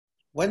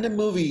when the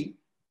movie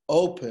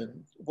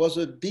opened, it was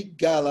a big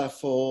gala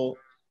for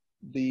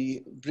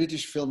the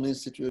British Film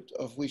Institute,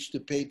 of which the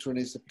patron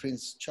is the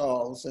Prince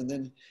Charles. And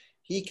then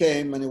he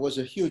came and it was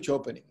a huge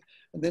opening.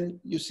 And then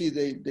you see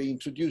they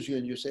introduce you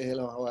and you say,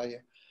 hello, how are you?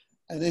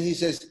 And then he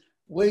says,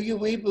 were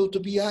you able to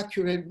be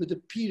accurate with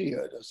the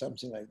period or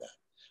something like that?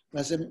 And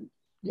I said,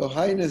 Your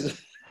Highness,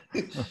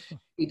 it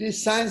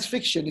is science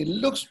fiction. It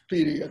looks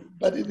period,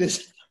 but it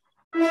is.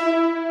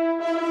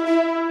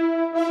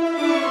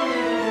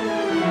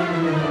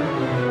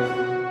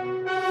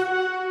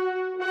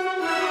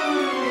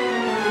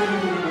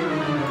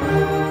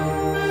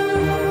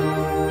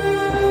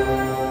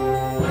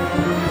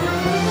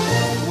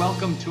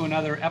 Welcome to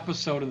another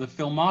episode of the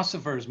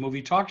Filmosophers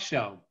movie talk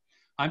show.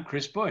 I'm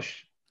Chris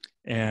Bush.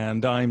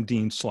 And I'm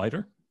Dean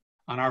Slider.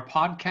 On our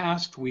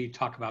podcast, we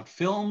talk about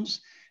films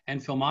and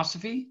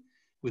filmosophy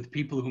with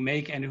people who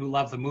make and who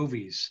love the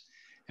movies.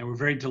 And we're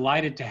very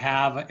delighted to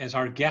have as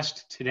our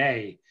guest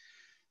today,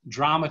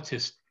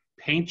 dramatist,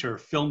 painter,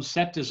 film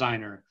set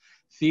designer,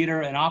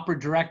 theater and opera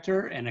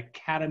director, and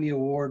Academy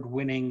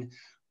Award-winning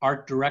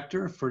art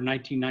director for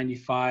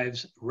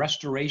 1995's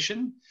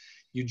Restoration,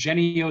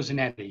 Eugenio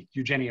Zanetti.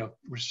 Eugenio,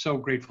 we're so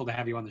grateful to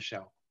have you on the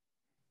show.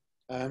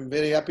 I'm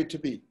very happy to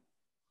be.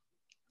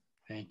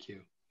 Thank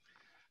you.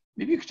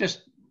 Maybe you could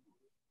just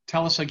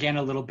tell us again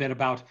a little bit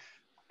about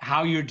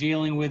how you're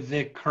dealing with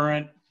the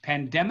current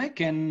pandemic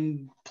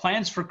and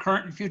plans for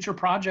current and future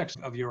projects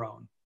of your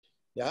own.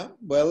 Yeah,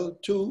 well,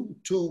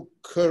 two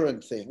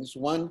current things.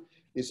 One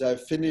is I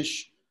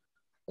finished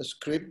a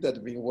script that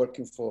I've been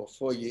working for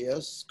 4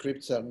 years.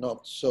 Scripts are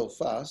not so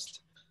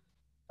fast.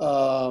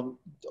 Of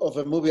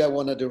a movie I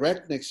want to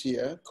direct next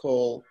year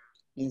called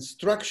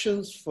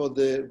Instructions for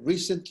the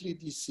Recently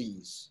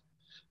Deceased.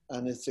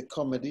 And it's a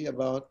comedy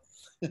about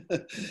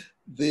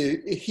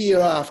the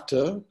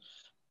hereafter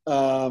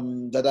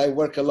that I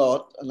work a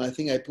lot. And I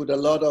think I put a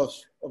lot of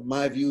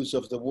my views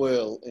of the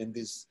world in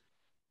this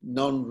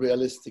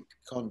non-realistic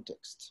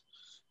context.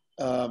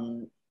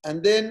 And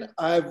then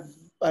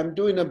I'm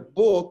doing a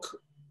book,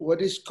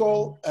 what is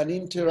called an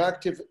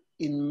interactive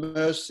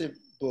immersive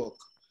book,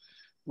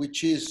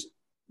 which is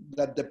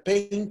that the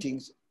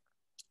paintings,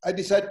 I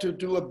decided to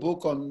do a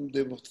book on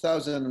the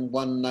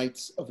 1001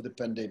 nights of the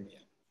pandemic.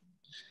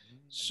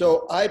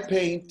 So I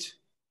paint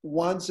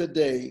once a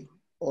day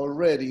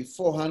already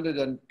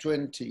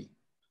 420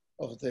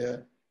 of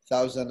the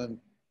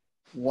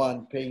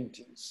 1001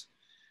 paintings.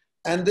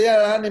 And they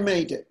are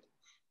animated.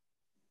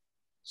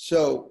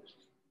 So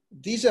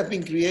these have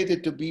been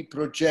created to be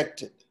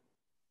projected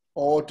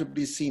or to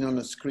be seen on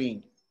a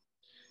screen,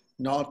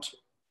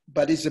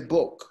 but it's a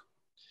book.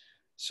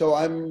 So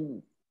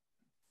I'm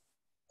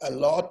a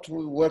lot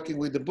working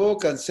with the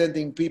book and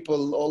sending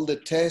people all the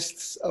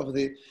tests of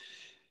the.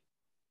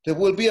 There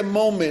will be a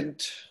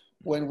moment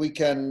when we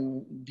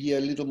can be a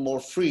little more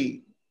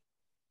free,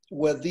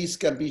 where these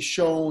can be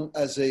shown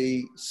as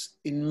a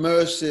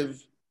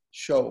immersive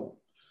show,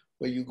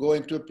 where you go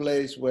into a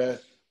place where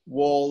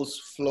walls,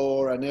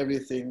 floor, and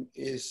everything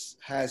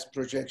has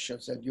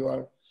projections, and you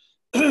are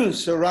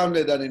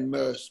surrounded and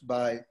immersed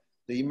by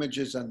the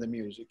images and the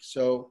music.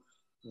 So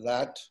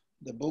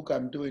the book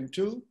I'm doing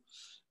too.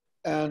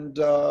 And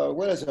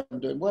what else I'm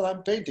doing? Well,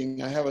 I'm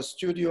painting. I have a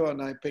studio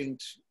and I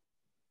paint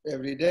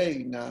every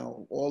day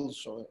now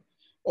also.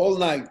 All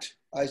night,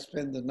 I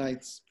spend the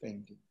nights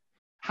painting.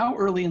 How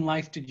early in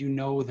life did you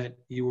know that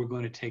you were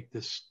going to take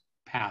this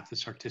path,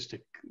 this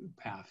artistic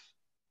path?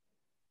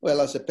 Well,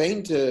 as a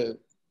painter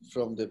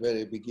from the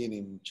very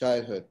beginning,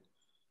 childhood,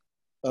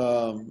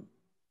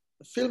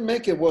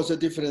 filmmaker was a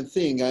different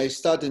thing. I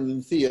started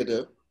in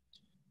theater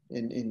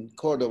in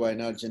Cordoba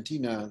in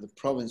Argentina, the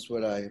province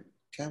where I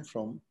came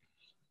from,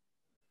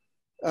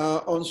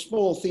 on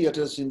small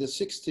theaters in the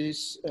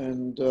 60s.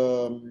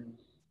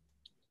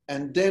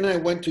 And then I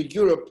went to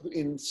Europe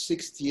in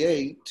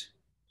 68.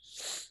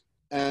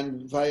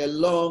 And by a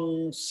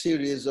long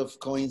series of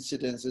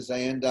coincidences, I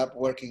ended up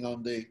working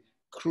on the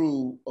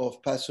crew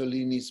of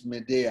Pasolini's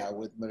Medea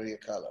with Maria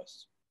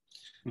Callas.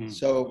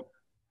 So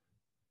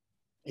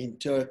in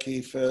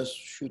Turkey, first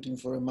shooting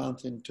for a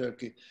month in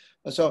Turkey.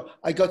 So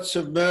I got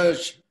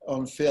submerged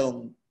on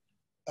film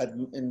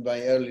in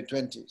my early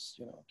 20s,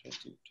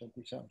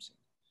 20 something.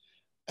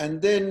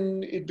 And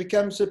then it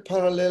becomes a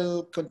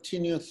parallel,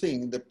 continuous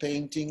thing, the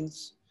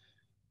paintings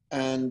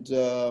and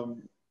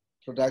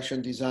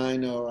production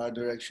design or art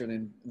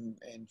direction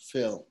in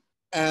film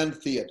and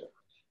theater.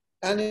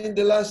 And in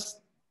the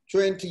last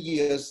 20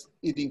 years,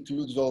 it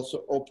includes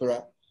also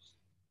opera.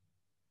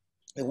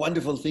 A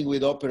wonderful thing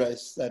with opera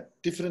is that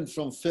different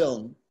from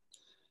film,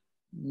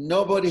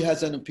 nobody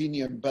has an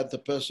opinion but the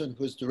person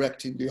who's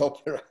directing the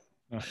opera.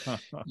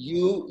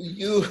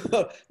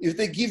 If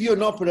they give you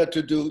an opera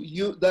to do,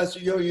 that's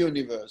your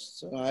universe.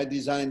 So I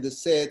design the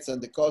sets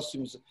and the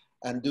costumes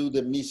and do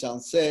the mise en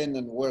scène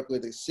and work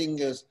with the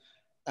singers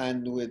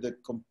and with the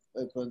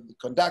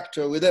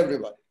conductor, with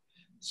everybody.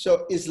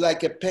 So it's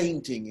like a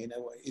painting in a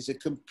way. It's a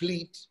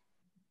complete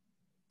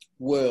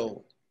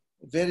world,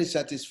 very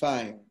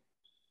satisfying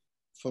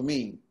for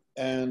me.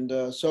 And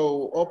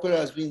so opera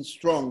has been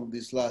strong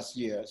these last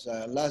years.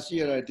 Last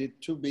year I did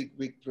two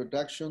big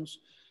productions,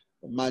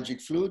 Magic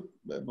Flute,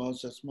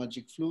 Mozart's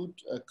Magic Flute,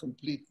 a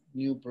complete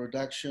new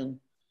production,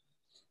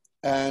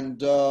 and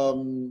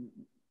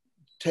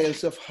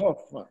Tales of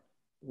Hoffmann,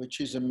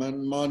 which is a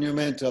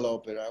monumental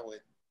opera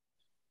with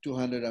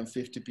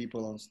 250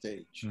 people on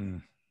stage.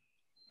 Mm.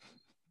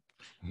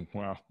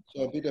 Wow.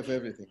 So a bit of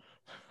everything.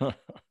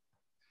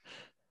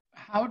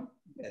 How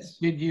Yes.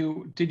 did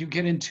you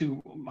get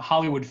into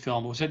Hollywood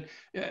film? Was it,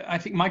 I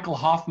think Michael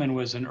Hoffman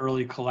was an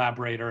early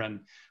collaborator,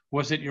 and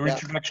was it your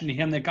introduction to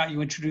him that got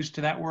you introduced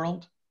to that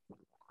world?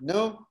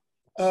 No,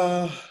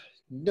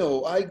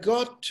 no, I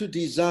got to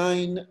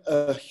design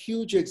a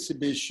huge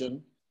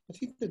exhibition. I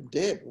think the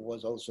Deb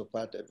was also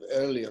part of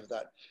early of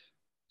that,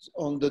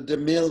 on the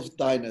DeMille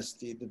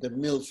dynasty, the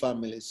DeMille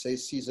family, say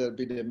Cesar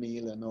B.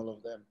 DeMille and all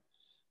of them.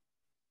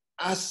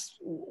 As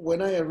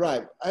when I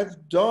arrived, I've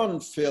done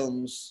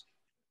films.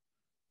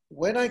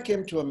 When I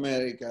came to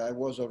America, I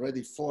was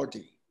already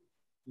 40,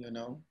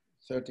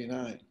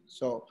 39.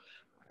 So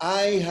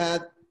I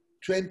had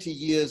 20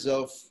 years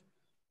of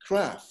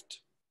craft.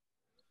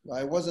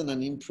 I wasn't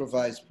an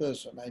improvised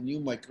person. I knew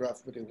my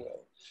craft very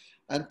well.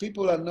 And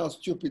people are not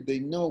stupid. They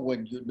know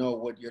when you know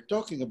what you're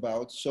talking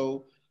about.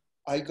 So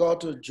I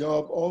got a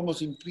job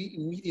almost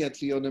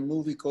immediately on a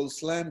movie called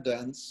Slam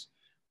Dance,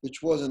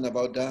 which wasn't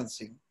about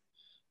dancing,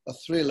 a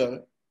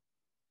thriller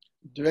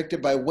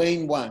directed by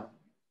Wayne Wan,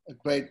 a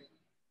great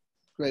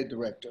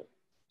director.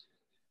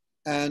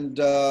 And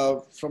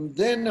from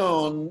then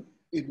on,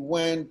 it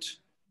went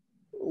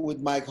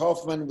with Mike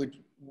Hoffman, with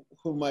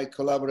whom I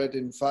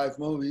collaborated in 5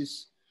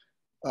 movies.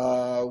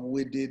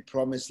 We did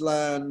Promised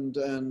Land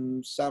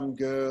and Some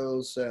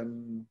Girls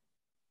and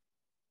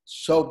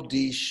Soap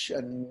Dish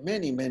and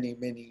many.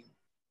 We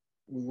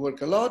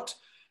work a lot.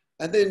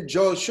 And then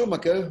Joel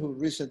Schumacher, who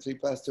recently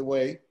passed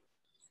away,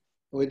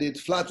 we did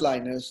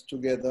Flatliners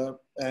together.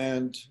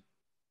 And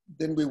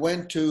then we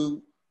went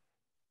to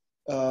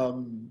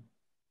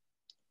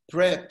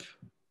prep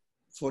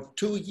for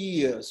 2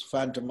 years,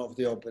 Phantom of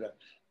the Opera,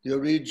 the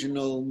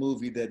original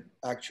movie that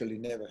actually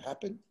never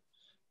happened.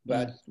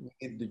 But we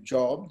did the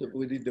job,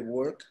 we did the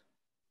work.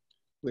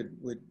 We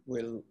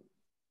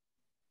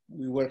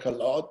work a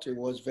lot. It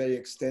was very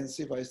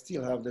extensive. I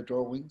still have the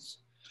drawings.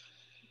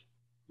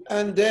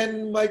 And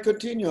then I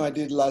continue. I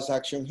did Last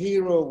Action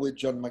Hero with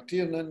John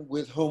McTiernan,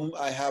 with whom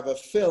I have a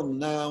film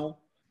now.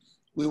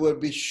 We will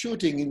be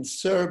shooting in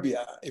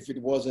Serbia if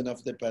it wasn't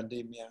of the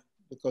pandemic,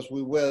 because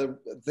we were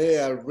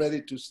there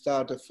ready to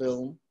start a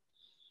film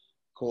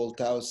called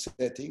Tau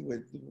Ceti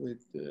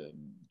with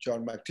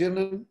John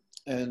McTiernan.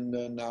 And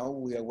now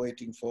we are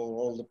waiting for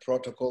all the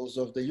protocols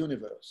of the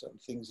universe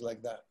and things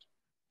like that.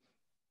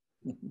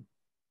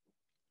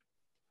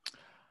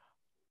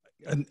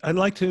 And I'd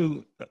like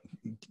to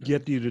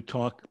get you to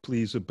talk,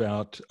 please,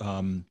 about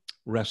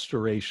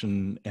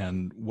restoration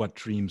and what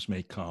dreams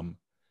may come,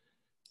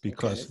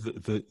 because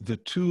the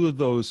two of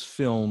those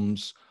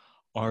films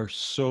are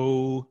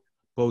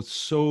both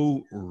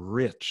so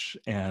rich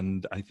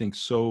and I think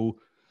so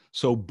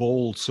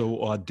bold,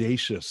 so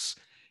audacious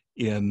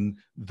in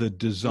the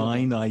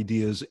design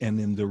ideas and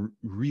in the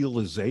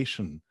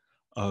realization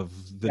of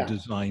the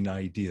design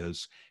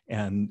ideas.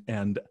 And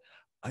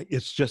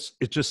it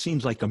just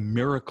seems like a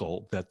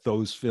miracle that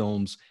those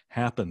films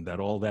happened, that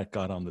all that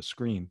got on the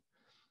screen.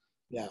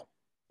 Yeah,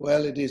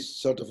 well, it is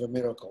sort of a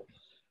miracle.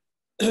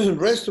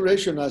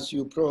 Restoration, as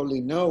you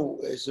probably know,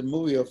 is a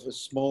movie of a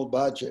small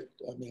budget.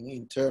 I mean,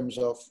 in terms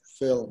of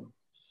film,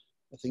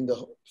 I think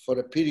for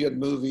a period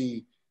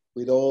movie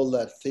with all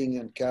that thing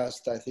and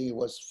cast, I think it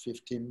was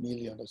 15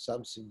 million or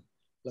something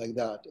like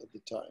that at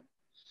the time.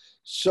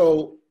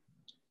 So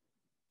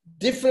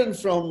different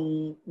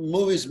from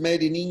movies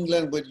made in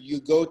England where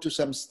you go to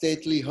some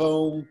stately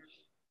home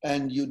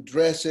and you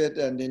dress it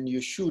and then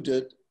you shoot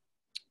it,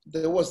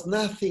 there was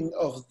nothing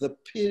of the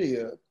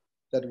period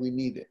that we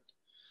needed.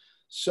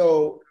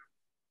 So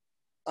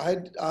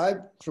I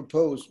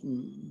proposed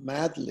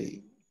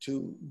madly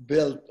to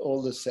build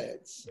all the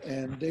sets,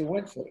 and they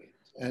went for it.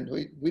 And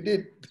we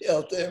did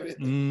build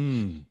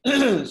everything.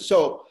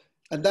 So,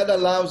 and that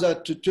allows us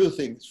to 2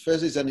 things.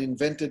 First is an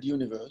invented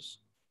universe.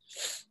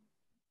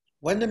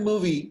 When the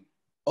movie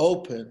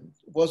opened,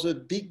 it was a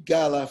big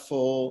gala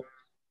for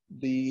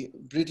the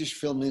British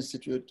Film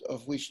Institute,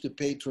 of which the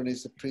patron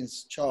is the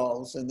Prince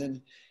Charles. And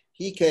then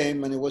he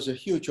came and it was a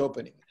huge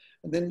opening.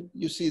 And then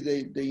you see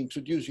they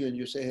introduce you and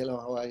you say, hello,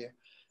 how are you?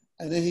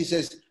 And then he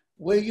says,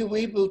 were you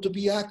able to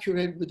be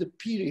accurate with the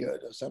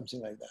period or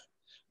something like that?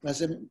 And I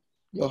said,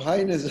 Your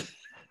Highness,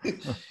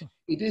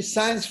 it is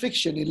science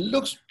fiction. It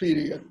looks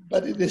period,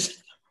 but it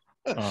is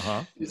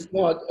it's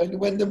not. And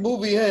when the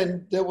movie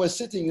ended, they were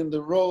sitting in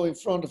the row in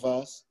front of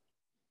us,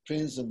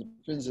 prince and the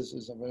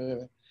princesses and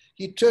whatever.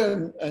 He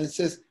turned and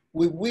says,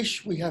 we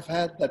wish we have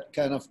had that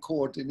kind of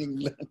court in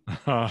England.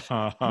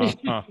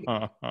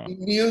 He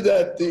knew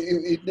that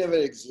it never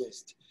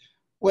exists.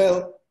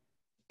 Well,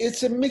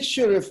 it's a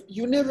mixture of,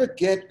 you never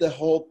get the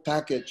whole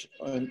package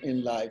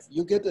in life.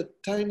 You get a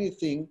tiny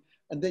thing,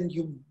 and then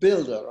you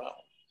build around.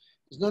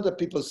 It's not that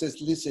people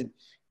says, listen,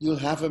 you'll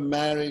have a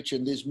marriage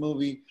in this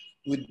movie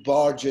with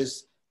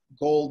barges,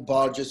 gold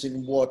barges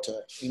in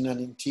water in an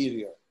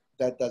interior.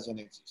 That doesn't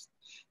exist.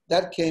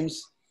 That came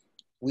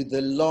with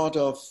a lot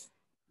of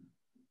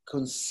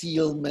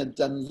concealment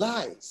and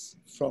lies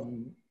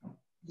from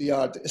the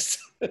artist,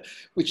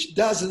 which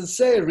doesn't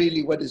say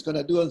really what it's going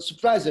to do and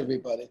surprise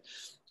everybody.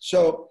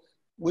 So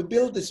we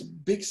built this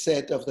big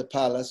set of the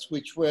palace,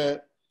 which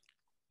were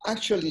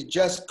actually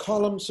just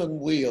columns on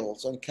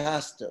wheels, on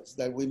casters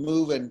that we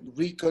move and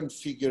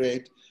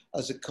reconfigure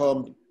as a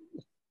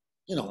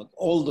you know,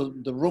 all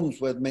the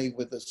rooms were made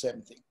with the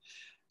same thing.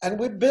 And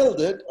we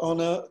built it on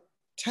a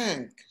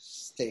tank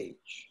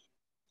stage.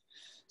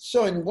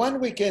 So in one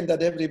weekend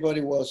that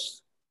everybody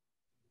was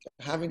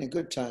having a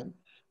good time,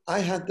 I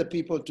had the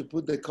people to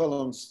put the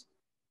columns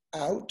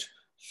out,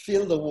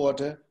 fill the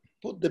water,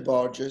 put the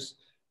barges.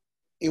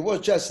 It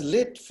was just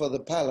lit for the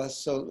palace,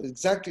 so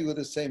exactly with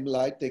the same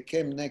light. They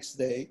came next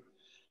day,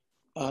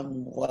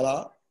 and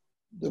voila,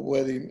 the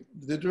wedding.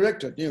 The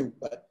director knew,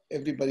 but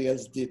everybody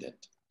else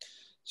didn't.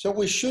 So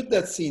we shoot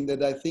that scene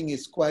that I think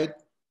is quite,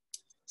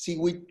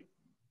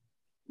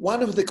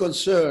 one of the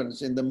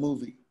concerns in the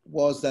movie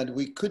was that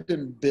we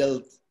couldn't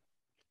build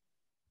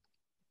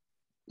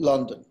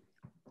London.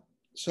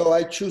 So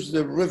I choose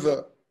the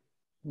river,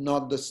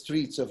 not the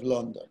streets of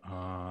London,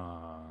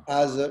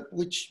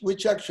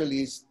 which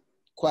actually is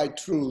quite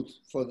true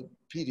for the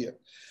period.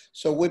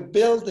 So we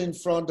built in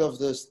front of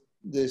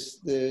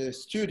the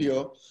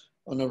studio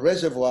on a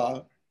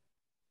reservoir,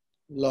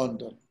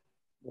 London,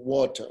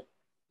 water.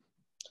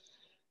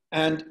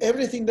 And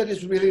everything that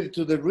is related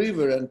to the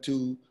river and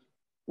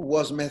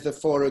was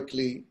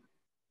metaphorically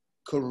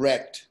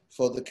correct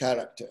for the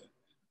character.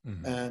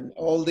 Mm-hmm. And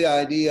all the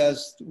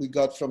ideas we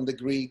got from the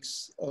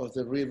Greeks of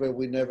the river,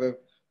 we never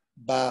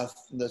bathed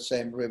in the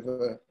same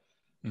river.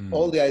 Mm-hmm.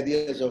 All the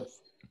ideas of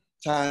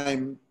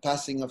time,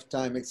 passing of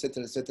time, et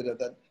cetera,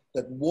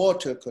 that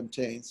water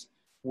contains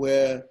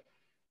were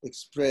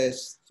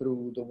expressed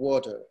through the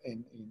water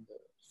in the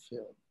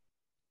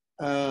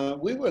film.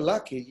 We were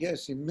lucky,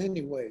 yes, in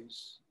many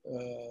ways.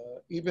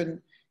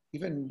 Even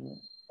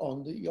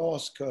on the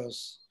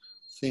Oscars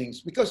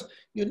things, because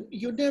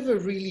you never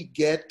really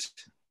get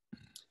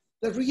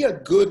the real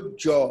good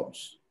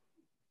jobs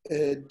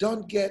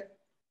don't get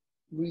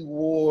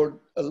reward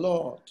a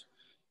lot.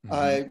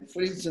 Mm-hmm.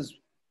 For instance,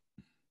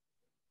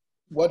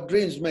 What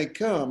Dreams May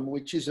Come,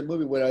 which is a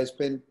movie where I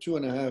spent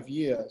 2.5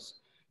 years,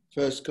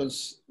 first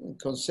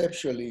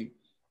conceptually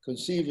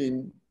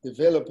conceiving,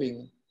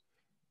 developing,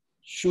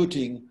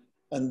 shooting,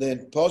 and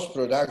then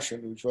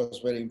post-production, which was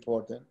very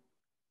important.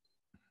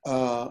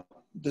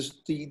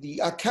 The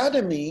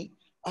Academy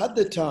at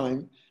the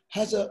time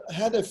had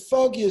a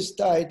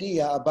foggiest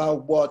idea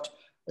about what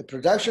a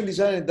production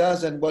designer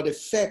does and what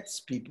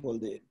effects people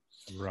did.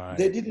 Right.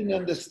 They didn't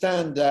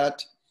understand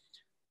that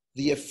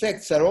the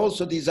effects are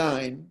also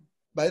designed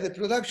by the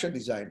production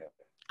designer.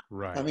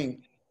 Right. I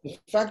mean, the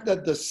fact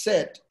that the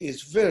set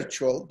is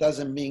virtual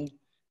doesn't mean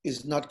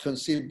it's not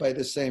conceived by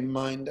the same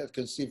mind that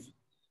conceived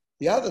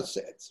the other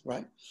sets,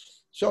 right?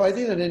 So I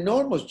did an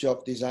enormous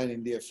job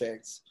designing the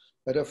effects,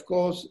 but of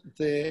course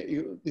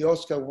the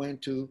Oscar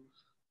went to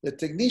the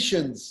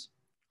technicians,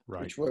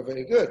 right, which were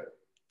very good.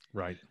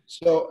 Right.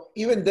 So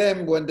even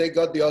them, when they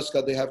got the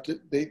Oscar,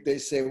 they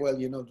say, well,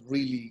 you know,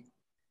 really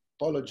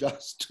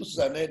apologize to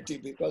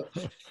Zanetti because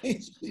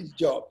it's his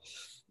job.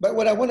 But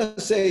what I want to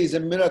say is a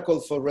miracle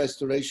for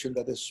restoration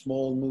that a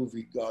small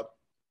movie got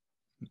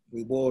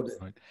rewarded.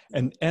 Right.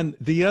 And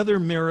the other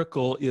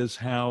miracle is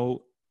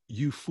how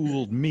you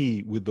fooled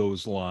me with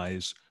those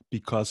lies,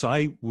 because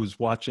I was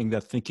watching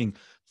that thinking,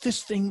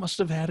 this thing must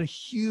have had a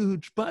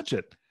huge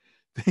budget.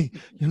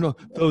 You know,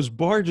 those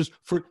barges,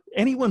 for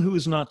anyone who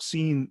has not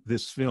seen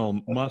this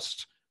film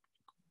must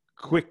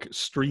quick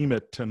stream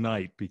it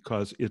tonight,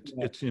 because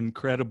it's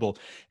incredible.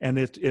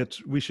 And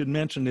we should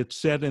mention it's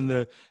set in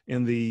the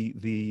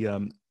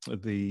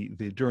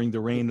during the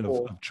reign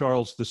of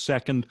Charles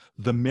II,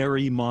 the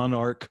Merry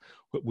Monarch,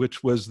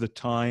 which was the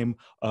time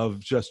of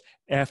just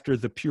after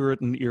the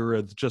Puritan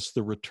era, just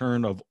the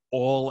return of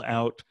all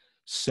out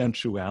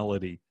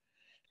sensuality.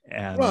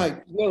 And,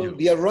 right. Well,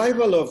 the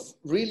arrival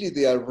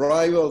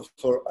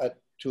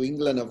to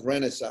England of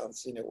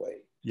Renaissance, in a way.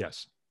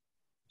 Yes.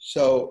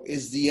 So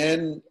it's the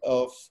end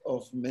of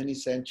many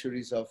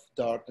centuries of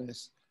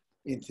darkness,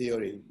 in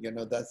theory. You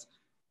know, that's,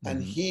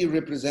 and he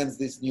represents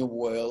this new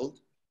world.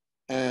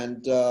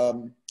 And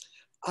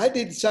I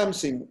did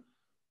something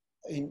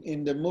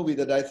in the movie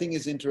that I think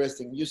is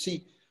interesting. You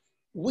see,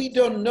 we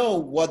don't know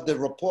what the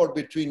rapport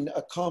between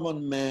a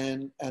common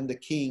man and the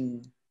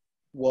king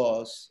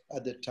was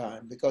at the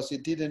time, because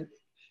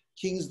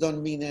kings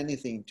don't mean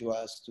anything to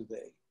us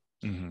today.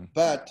 Mm-hmm.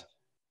 But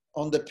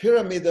on the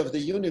pyramid of the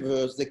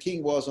universe, the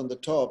king was on the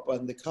top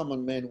and the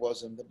common man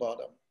was on the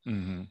bottom.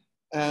 Mm-hmm.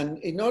 And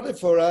in order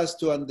for us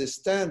to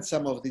understand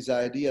some of these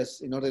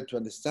ideas, in order to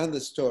understand the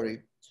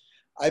story,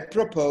 I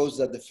propose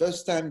that the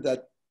first time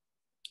that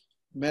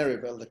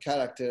Maribel, the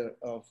character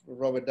of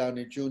Robert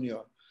Downey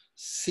Jr.,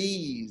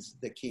 sees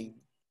the king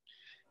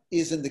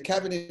is in the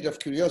Cabinet of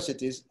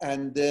Curiosities,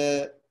 and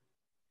there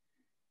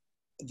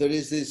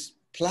is this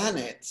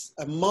planet,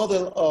 a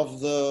model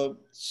of the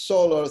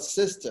solar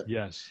system.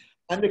 Yes.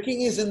 And the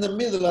king is in the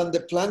middle and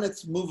the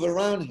planets move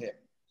around him,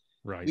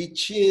 Right.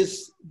 which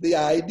is the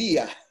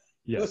idea.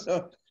 Yes.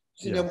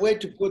 In a way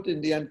to put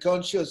in the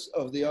unconscious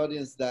of the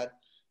audience that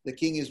the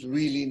king is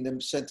really in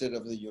the center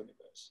of the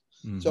universe.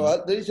 Mm-hmm.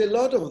 So there is a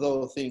lot of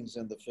those things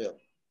in the film.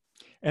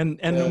 And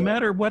no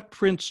matter what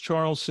Prince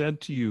Charles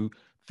said to you,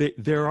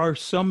 there are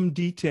some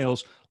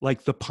details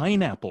like the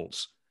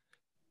pineapples,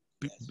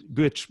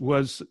 which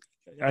was,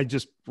 I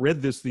just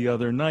read this the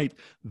other night,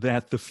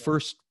 that the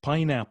first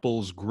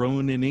pineapples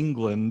grown in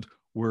England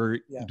were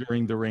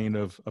during the reign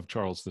of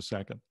Charles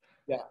II.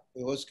 Yeah,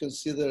 it was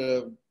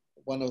considered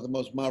one of the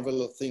most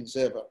marvelous things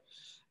ever.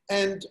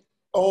 And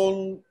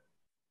on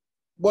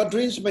What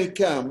Dreams May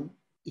Come,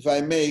 if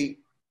I may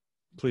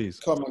please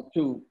comment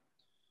too,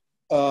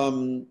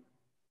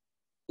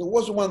 there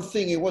was one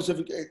thing, it was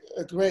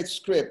a great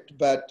script,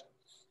 but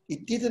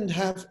it didn't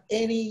have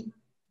any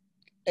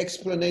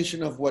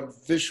explanation of what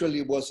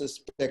visually was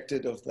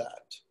expected of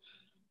that.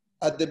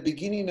 At the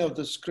beginning of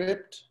the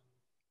script,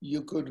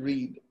 you could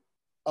read,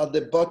 at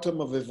the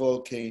bottom of a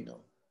volcano.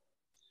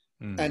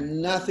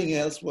 And nothing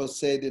else was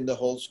said in the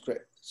whole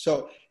script.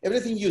 So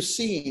everything you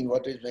see in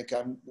What Dreams May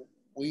Come,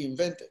 we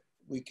invented,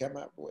 we came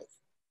up with.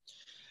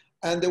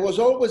 And there was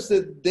always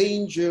the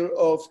danger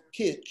of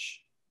kitsch,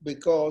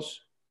 because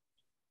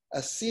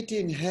a city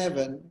in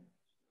heaven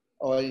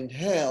or in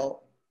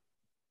hell,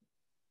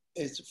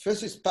 it's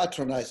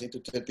patronizing to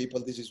tell people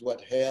this is what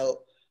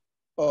hell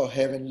or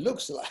heaven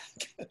looks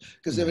like,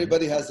 because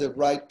everybody has the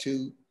right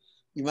to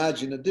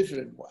imagine a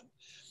different one.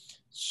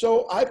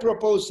 So I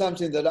proposed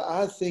something that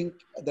I think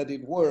that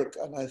it worked,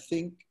 and I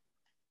think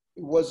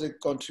it was a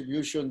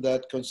contribution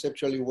that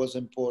conceptually was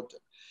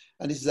important.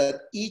 And it's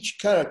that each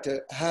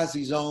character has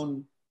his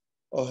own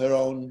or her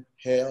own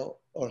hell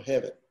or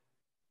heaven.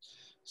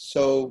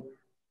 So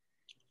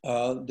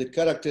the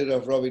character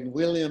of Robin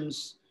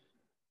Williams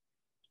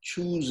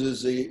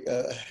chooses a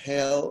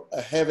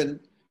heaven,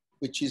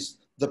 which is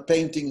the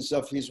paintings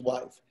of his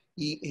wife.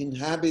 He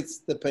inhabits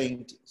the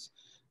paintings.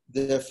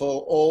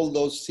 Therefore, all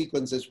those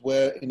sequences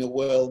were in a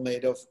world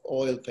made of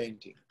oil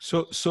painting.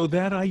 So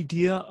that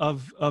idea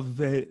of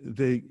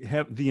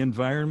the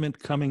environment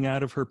coming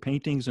out of her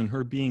paintings and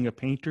her being a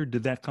painter,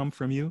 did that come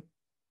from you?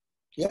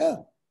 Yeah.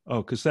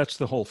 Oh, because that's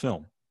the whole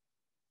film.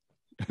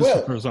 Well,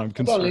 as far as I'm not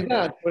concerned. only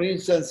that, for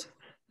instance,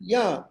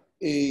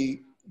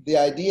 the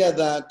idea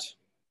that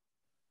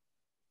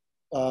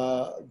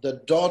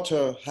the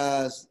daughter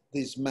has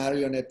this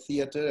marionette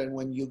theater, and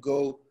when you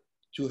go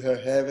to her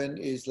heaven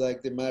is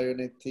like the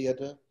marionette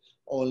theater,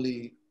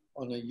 only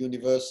on a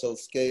universal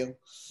scale.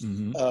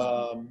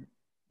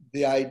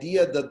 The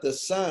idea that the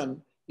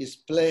son is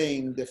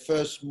playing the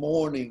first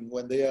morning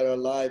when they are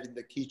alive in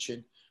the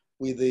kitchen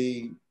with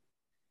the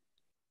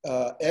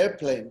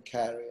airplane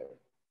carrier.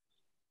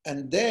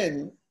 And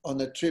then on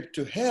a trip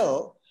to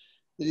hell,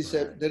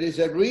 there is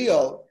a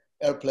real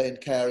airplane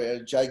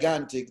carrier,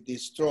 gigantic,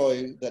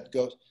 destroy that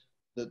goes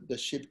the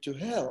ship to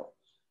hell.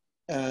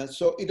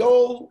 So it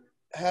all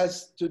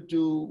has to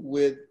do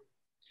with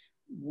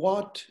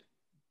what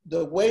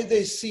the way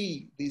they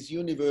see this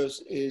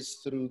universe is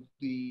through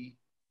the,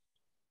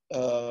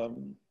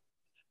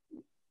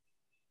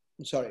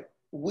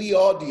 we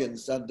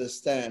audience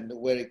understand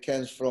where it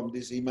comes from,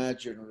 this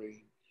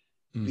imaginary,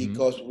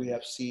 because we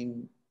have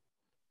seen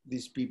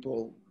these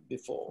people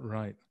before.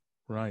 Right,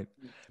 right.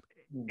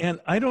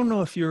 And I don't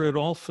know if you're at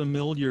all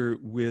familiar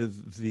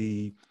with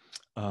the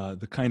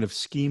kind of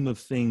scheme of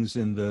things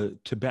in the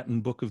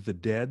Tibetan Book of the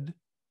Dead.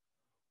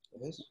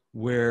 Yes.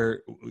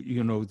 Where,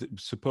 you know,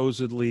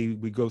 supposedly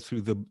we go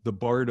through the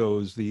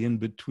bardos, the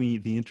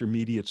in-between, the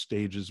intermediate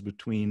stages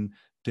between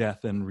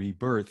death and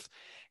rebirth.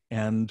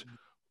 And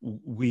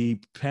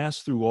we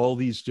pass through all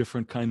these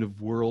different kind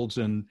of worlds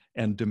and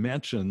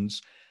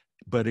dimensions.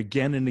 But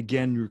again and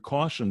again, you're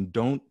cautioned,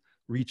 don't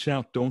reach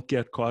out, don't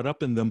get caught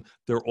up in them.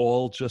 They're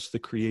all just the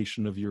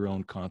creation of your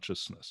own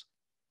consciousness.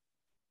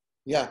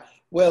 Yeah,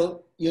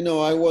 well, you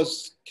know, I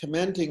was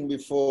commenting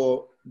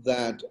before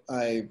that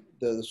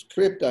the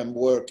script I'm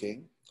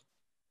working,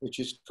 which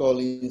is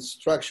called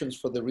Instructions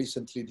for the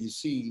Recently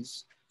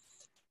Deceased,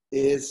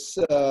 is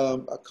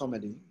a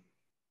comedy.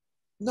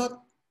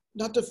 Not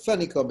a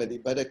funny comedy,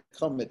 but a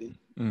comedy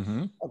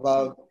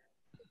about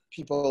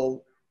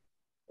people,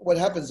 what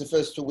happens the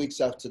first 2 weeks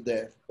after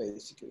death,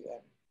 basically,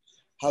 and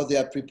how they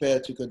are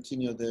prepared to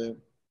continue the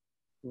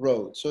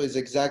road. So it's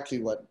exactly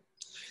what.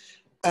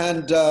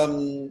 And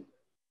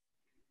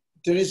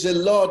there is a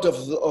lot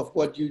of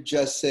what you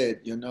just said,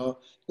 you know.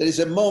 There is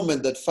a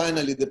moment that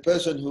finally the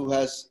person who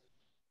has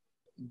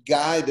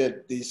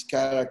guided these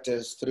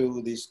characters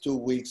through these 2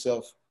 weeks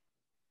of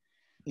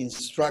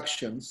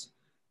instructions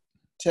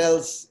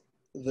tells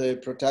the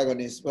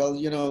protagonist, well,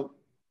 you know,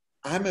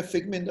 I'm a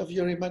figment of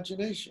your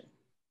imagination.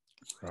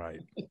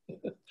 Right,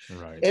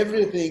 right.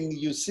 Everything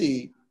you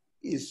see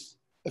is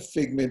a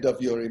figment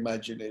of your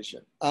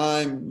imagination.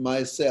 I'm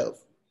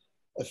myself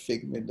a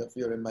figment of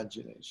your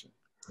imagination.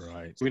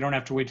 Right. We don't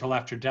have to wait till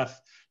after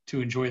death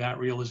to enjoy that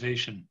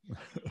realization.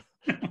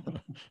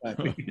 Right.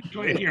 We can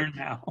enjoy it here and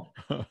now.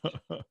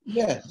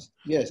 Yes,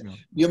 yes. Yeah.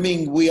 You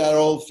mean we are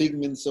all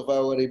figments of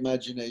our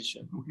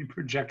imagination? We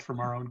project from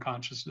our own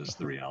consciousness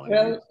the reality.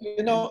 Well,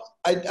 you know,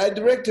 I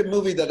direct a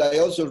movie that I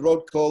also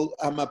wrote called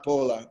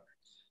Amapola.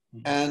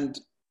 And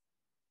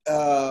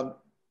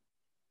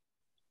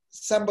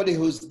somebody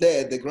who's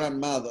dead, the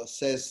grandmother,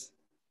 says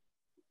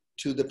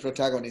to the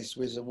protagonist,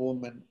 who is a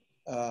woman,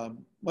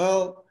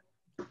 well,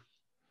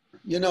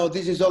 you know,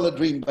 this is all a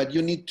dream, but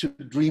you need to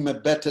dream a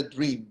better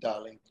dream,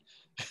 darling.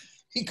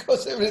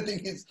 Because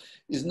everything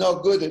is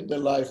not good in the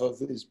life of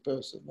this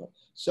person.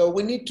 So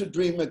we need to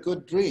dream a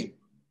good dream,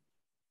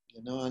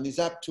 you know, and it's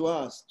up to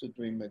us to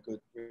dream a good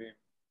dream.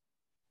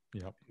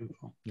 Yeah,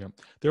 yeah.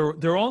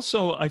 There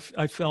also,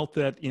 I felt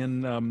that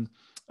in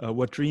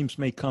What Dreams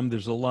May Come,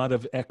 there's a lot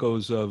of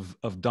echoes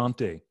of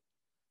Dante.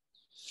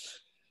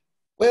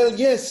 Well,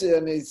 yes,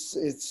 and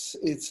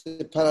it's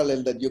a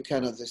parallel that you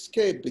cannot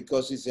escape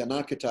because it's an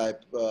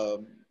archetype.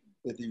 The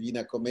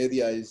Divina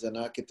Commedia is an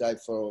archetype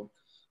for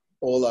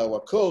all our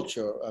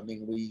culture. I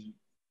mean,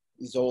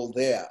 it's all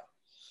there.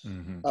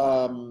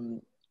 Mm-hmm.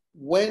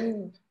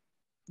 When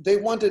they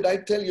wanted, I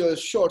tell you a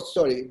short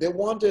story. They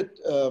wanted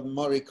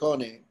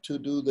Morricone to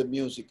do the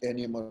music,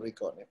 Ennio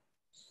Morricone.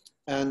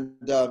 And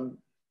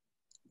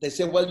they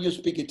said, well, you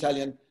speak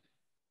Italian.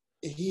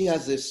 He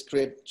has a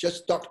script,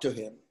 just talk to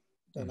him.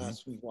 Don't mm-hmm.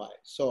 ask me why.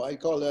 So I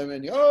call him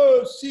and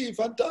oh, sì,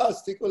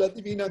 fantastico, la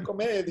Divina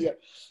Commedia.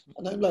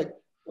 And I'm like,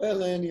 well,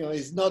 Ennio,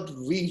 it's not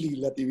really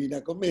la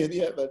Divina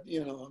Commedia, but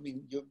you know, I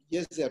mean,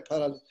 yes, they're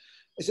parallel.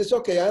 He says,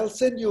 okay, I'll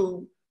send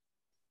you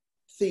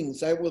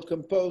things. I will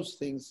compose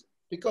things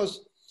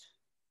because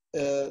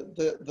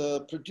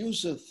the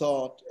producer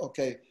thought,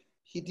 okay,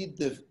 he did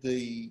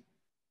the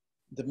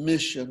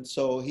mission,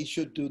 so he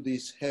should do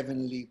these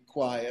heavenly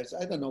choirs.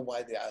 I don't know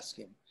why they asked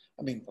him.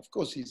 I mean, of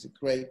course, he's a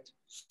great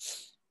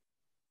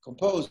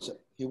composer.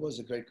 He was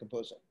a great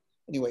composer.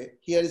 Anyway,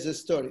 here is a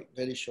story,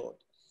 very short.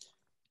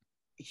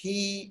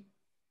 He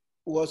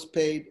was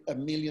paid $1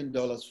 million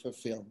for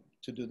film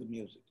to do the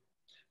music.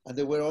 And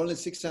there were only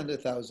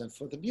 600,000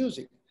 for the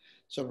music.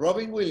 So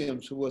Robin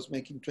Williams, who was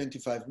making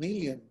 25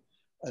 million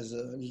as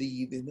a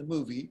lead in the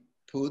movie,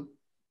 put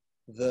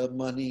the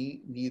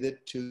money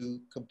needed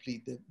to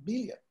complete the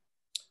million.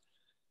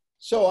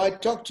 So I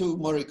talked to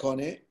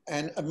Morricone,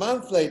 and a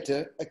month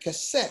later, a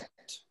cassette,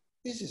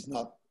 this is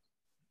not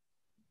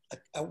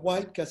a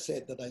white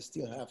cassette that I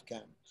still have,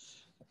 Cam.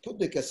 I put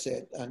the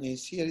cassette, and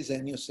here is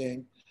Ennio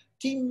saying,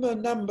 team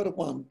number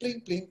 1,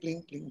 bling, bling,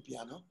 bling, bling,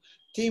 piano.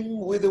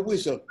 Team with a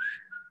whistle.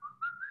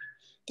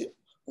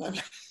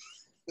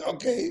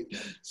 Okay,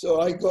 so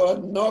I go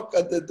and knock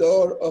at the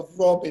door of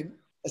Robin.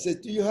 I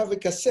said, do you have a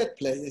cassette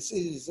player? He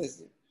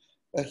says,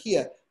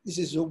 here, this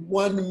is a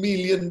 $1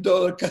 million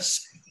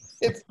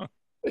cassette.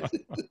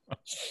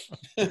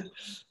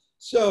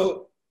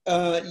 So,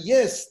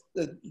 yes,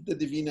 the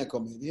Divina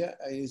Commedia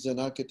is an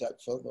archetype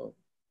for.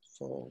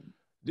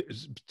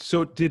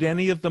 So did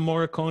any of the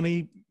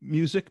Morricone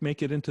music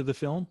make it into the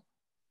film?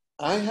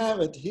 I have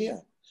it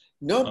here.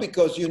 No,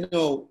 because, you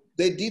know,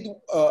 they did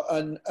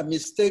a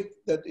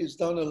mistake that is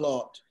done a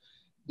lot.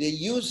 They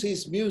use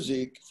his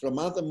music from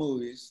other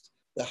movies,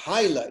 the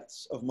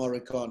highlights of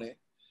Morricone,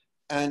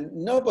 and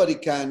nobody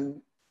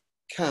can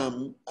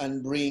come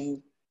and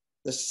bring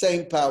the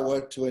same power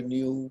to a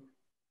new.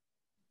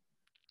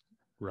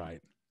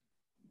 Right.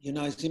 You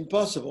know, it's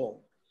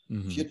impossible.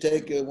 Mm-hmm. If you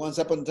take Once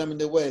Upon a Time in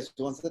the West,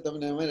 Once Upon a Time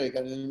in America,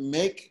 and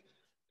make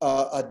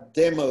a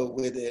demo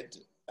with it,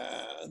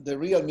 the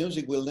real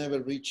music will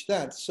never reach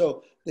that.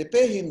 So they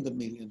pay him the $1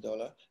 million.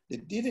 They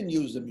didn't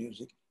use the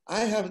music.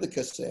 I have the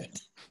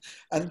cassette.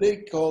 And they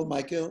call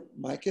Michael,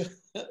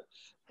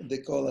 they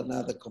call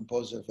another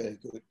composer very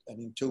good. And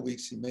in 2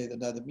 weeks, he made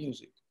another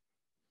music.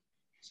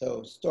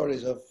 So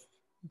stories of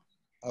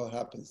how it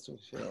happens to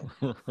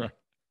film.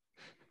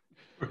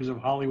 Stories of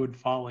Hollywood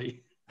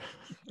folly.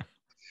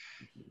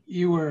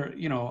 You were,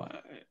 you know,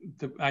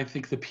 I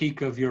think the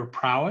peak of your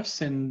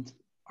prowess in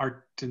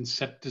art and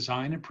set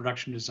design and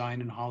production design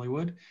in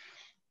Hollywood.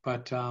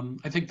 But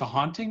I think The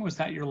Haunting, was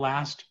that your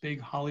last big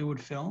Hollywood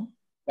film?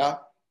 Yeah.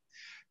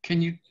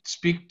 Can you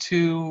speak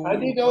to... I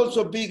did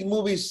also big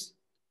movies,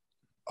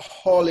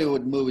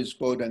 Hollywood movies,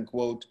 quote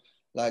unquote,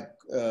 like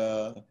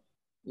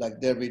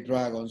Derby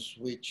Dragons,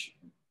 which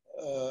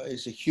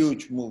is a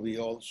huge movie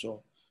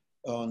also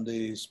on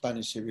the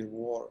Spanish Civil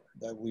War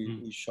that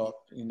we shot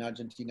in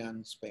Argentina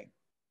and Spain.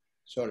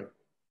 Sorry.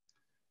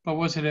 But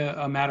was it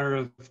a matter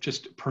of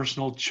just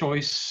personal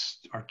choice,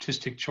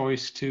 artistic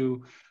choice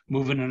to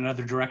move in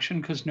another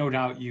direction? Because no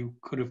doubt you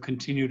could have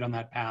continued on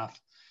that path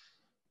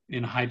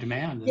in high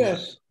demand in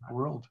yes. that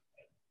world.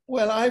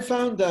 Well, I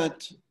found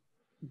that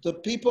the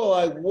people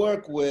I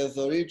work with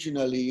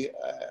originally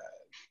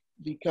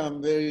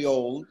become very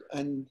old,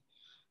 and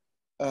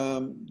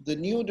the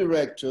new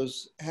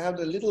directors have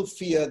a little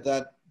fear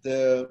that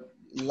the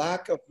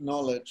lack of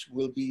knowledge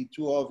will be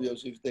too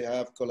obvious if they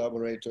have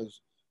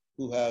collaborators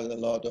who have a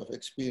lot of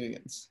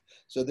experience.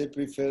 So they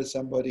prefer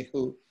somebody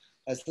who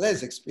has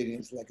less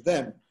experience like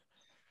them.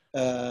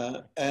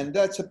 And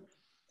that's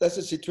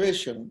a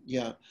situation,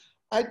 yeah.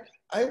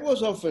 I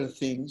was offered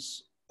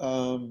things,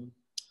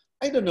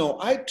 I don't know,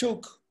 I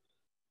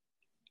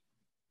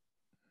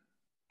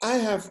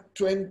have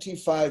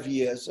 25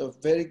 years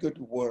of very good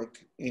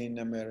work in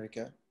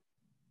America,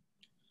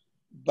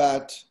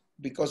 but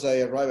because I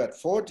arrived at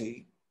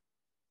 40,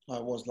 I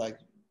was like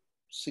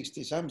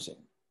 60 something.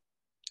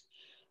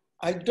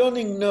 I don't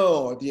even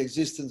know the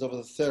existence of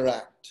the third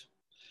act.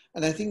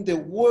 And I think the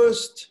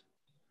worst,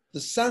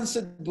 the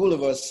Sunset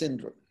Boulevard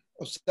syndrome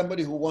of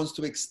somebody who wants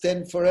to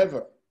extend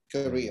forever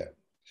career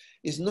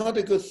is not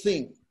a good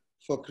thing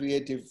for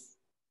creative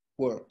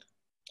work.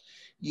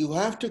 You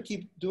have to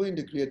keep doing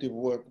the creative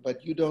work,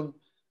 but you don't,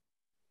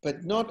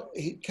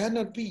 it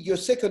cannot be, your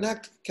second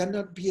act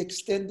cannot be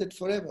extended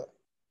forever.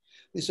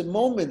 There's a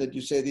moment that you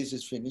say this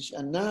is finished,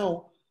 and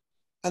now,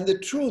 and the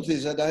truth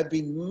is that I've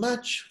been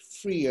much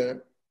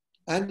freer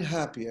and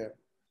happier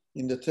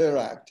in the third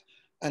act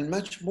and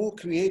much more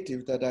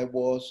creative than I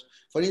was.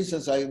 For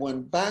instance, I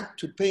went back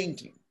to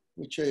painting,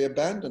 which I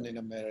abandoned in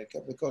America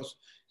because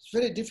it's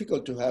very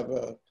difficult to have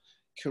a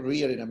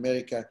career in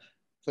America.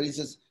 For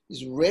instance,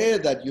 it's rare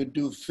that you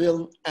do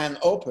film and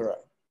opera.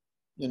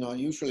 You know,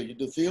 usually you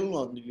do film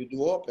and you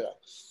do opera.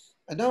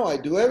 And now I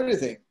do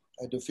everything.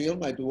 I do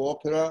film, I do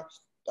opera,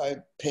 I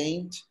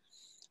paint.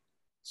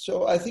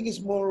 So I think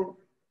it's more,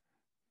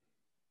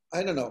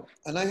 I don't know.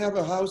 And I have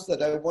a house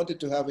that I wanted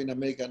to have in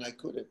America and I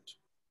couldn't,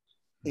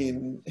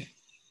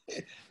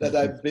 that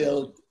I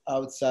built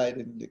outside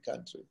in the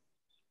country.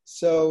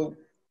 So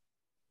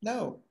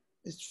no,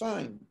 it's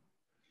fine.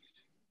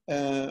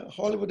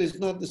 Hollywood is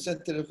not the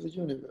center of the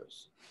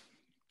universe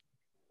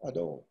at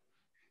all.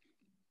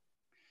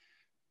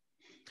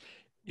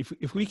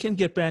 If we can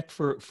get back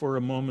for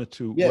a moment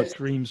to Yes. What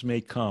Dreams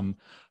May Come,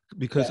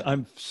 because yeah.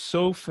 I'm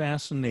so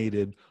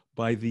fascinated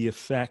by the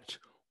effect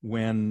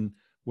when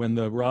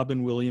the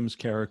Robin Williams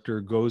character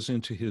goes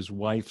into his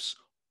wife's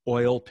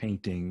oil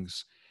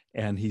paintings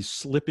and he's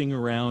slipping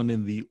around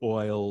in the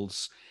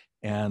oils,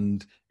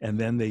 and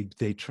then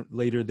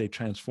later they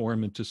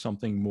transform into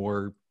something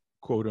more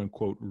quote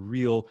unquote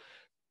real.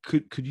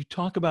 Could you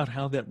talk about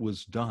how that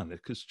was done?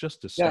 It's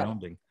just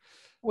astounding. Yeah.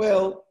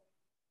 Well,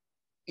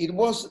 it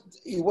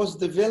was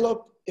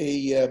developed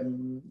a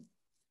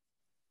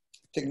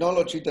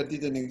technology that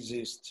didn't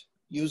exist,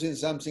 using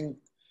something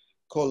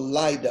called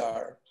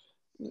LiDAR,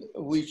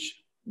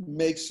 which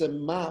makes a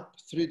map,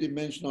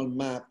 three-dimensional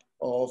map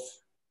of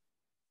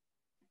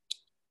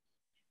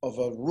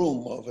a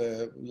room, of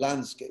a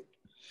landscape,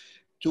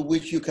 to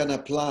which you can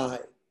apply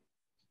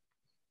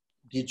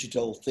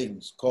digital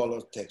things, color,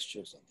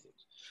 textures, and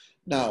things.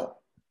 Now,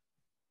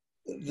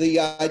 the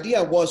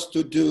idea was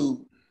to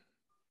do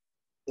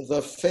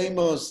the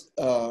famous,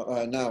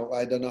 now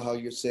I don't know how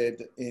you say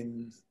it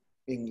in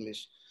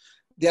English.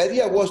 The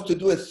idea was to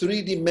do a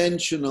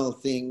three-dimensional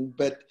thing,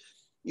 but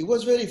it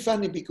was very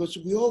funny because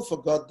we all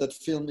forgot that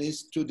film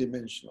is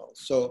two-dimensional.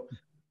 So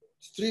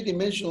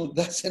three-dimensional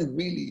doesn't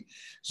really.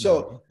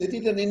 So they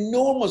did an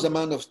enormous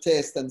amount of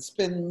tests and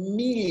spent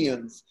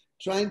millions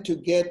trying to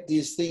get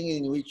this thing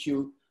in which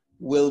you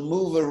will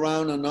move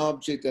around an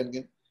object and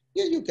get,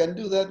 yeah, you can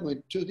do that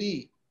with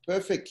 2D,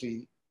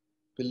 perfectly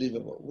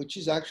believable, which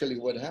is actually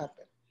what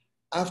happened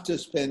after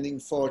spending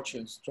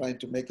fortunes trying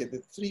to make it a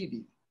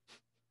 3D.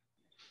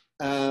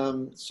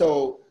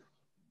 So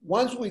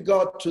once we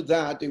got to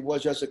that, it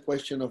was just a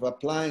question of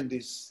applying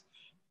these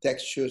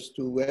textures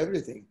to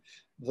everything.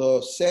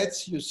 The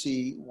sets you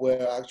see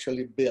were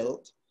actually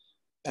built,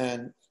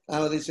 and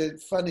now there's a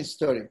funny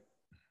story.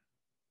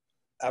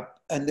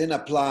 And then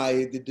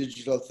apply the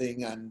digital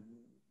thing, and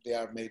they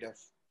are made of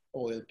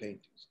oil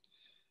paintings.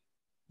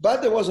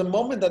 But there was a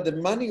moment that the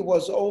money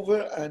was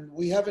over and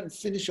we haven't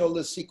finished all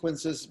the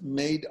sequences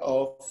made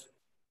of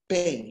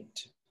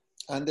paint.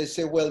 And they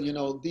say, well, you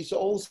know, this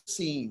old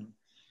scene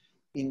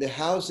in the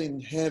house in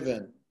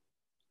heaven,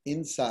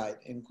 inside,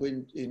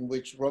 in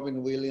which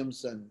Robin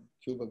Williams and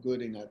Cuba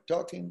Gooding are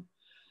talking,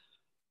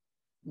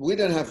 we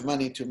don't have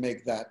money to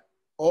make that.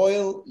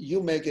 Oil,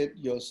 you make it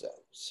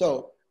yourself.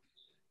 So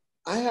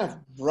I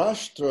have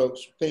brush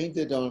strokes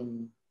painted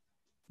on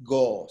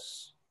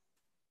gauze,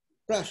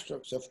 brush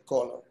strokes of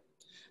color.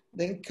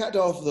 Then cut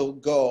off the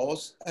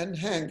gauze and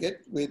hang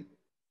it with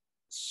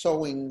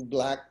sewing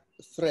black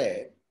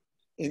thread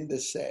in the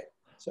set.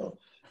 So,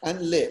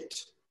 and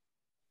lit,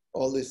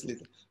 all this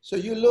little. So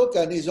you look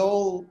and it's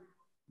all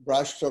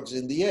brush strokes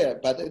in the air,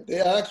 but they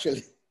are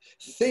actually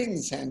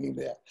things hanging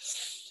there.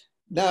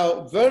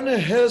 Now, Werner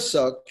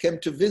Herzog came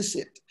to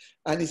visit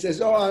and he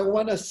says, oh, I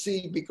want to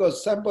see,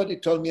 because somebody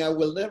told me I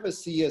will never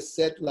see a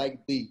set like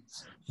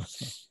these.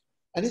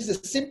 And it's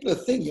a simpler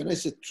thing, you know,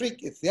 it's a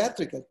trick, a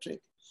theatrical trick.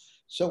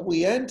 So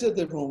we entered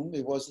the room,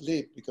 it was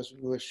lit because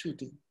we were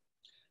shooting.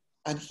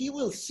 And he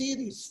will see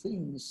these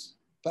things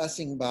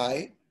passing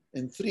by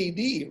in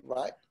 3D,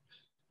 right?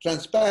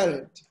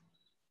 Transparent.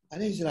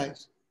 And he's like,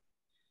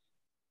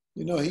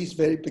 You know, he's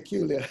very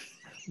peculiar.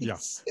 Yeah.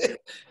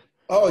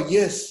 Oh,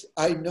 yes,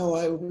 I know.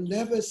 I will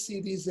never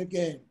see this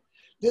again.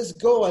 Let's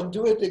go and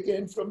do it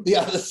again from the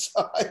other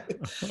side.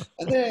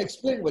 And then I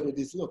explain what it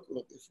is. Look,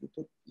 if we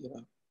put, you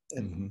know,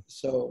 and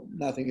so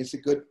nothing is a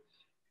good.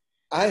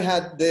 I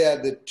had there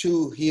the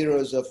two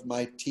heroes of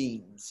my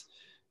teens,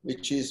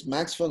 which is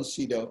Max von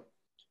Sydow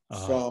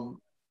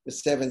from The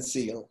Seventh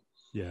Seal.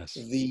 Yes.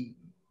 The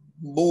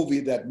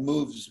movie that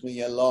moves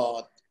me a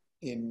lot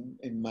in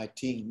my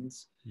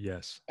teens.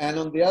 Yes. And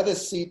on the other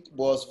seat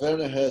was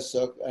Werner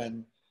Herzog,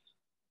 and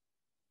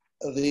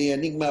The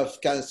Enigma of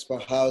Caspar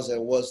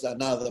Hauser was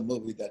another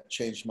movie that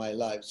changed my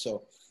life.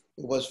 So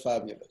it was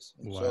fabulous.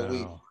 Wow.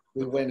 So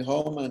we went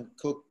home and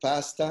cooked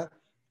pasta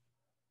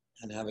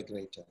and have a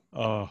great time.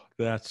 Oh,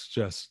 that's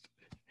just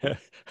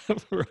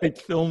right.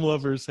 Film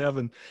lovers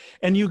heaven.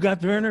 And you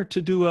got Werner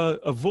to do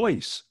a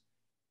voice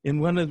in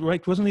one of,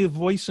 right? Wasn't he a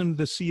voice in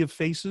The Sea of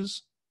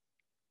Faces?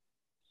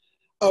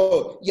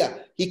 Oh, yeah.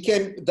 He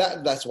came,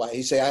 that's why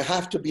he said, I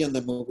have to be in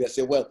the movie. I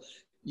said, well,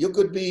 you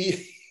could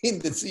be in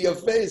The Sea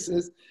of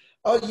Faces.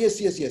 Oh, yes.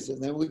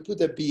 And then we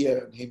put a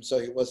beer on him so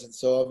he wasn't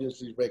so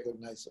obviously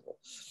recognizable.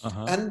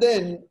 And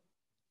then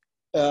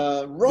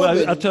Robin.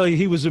 Well, I'll tell you,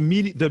 he was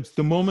immediate.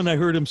 The moment I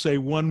heard him say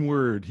one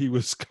word, he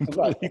was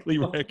completely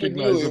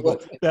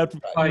recognizable.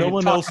 No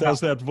one else has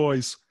that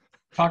voice.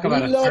 Talk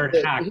about a third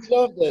act. He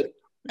loved it.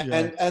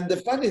 Yeah. And the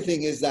funny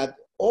thing is that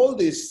all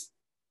this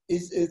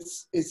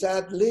it's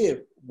ad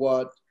lib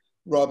what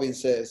Robin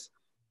says,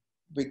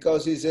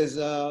 because he says,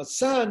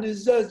 son,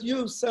 is that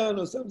you, son,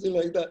 or something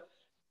like that.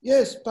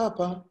 Yes,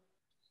 Papa.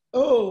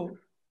 Oh,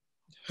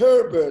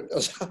 Herbert,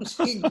 or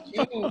something.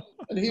 You.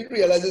 And he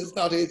realizes it's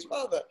not his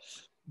father.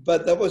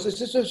 But that was,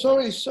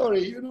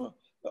 sorry, you know.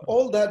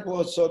 All that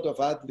was sort of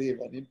ad lib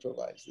and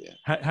improvised. Yeah.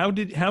 How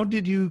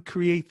did you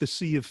create The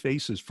Sea of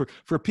Faces?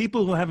 For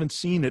people who haven't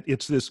seen it,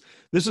 this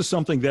is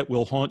something that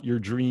will haunt your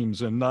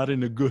dreams, and not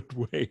in a good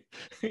way.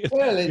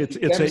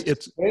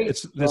 It's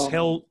this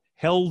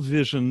hell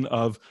vision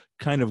of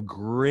kind of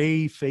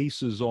gray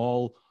faces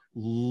all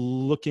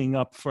looking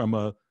up from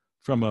a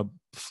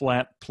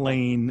flat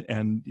plane,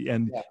 and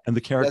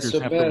the characters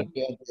have to.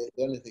 The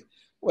only thing.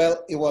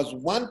 Well, it was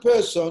one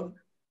person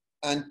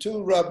and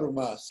two rubber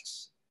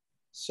masks.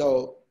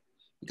 So,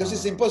 because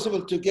it's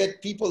impossible to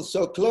get people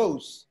so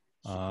close,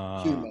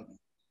 human.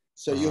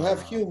 So you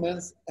have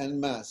humans and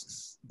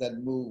masks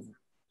that move.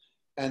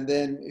 And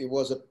then it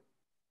was a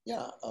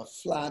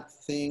flat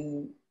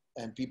thing,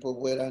 and people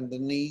were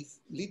underneath.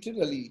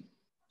 Literally,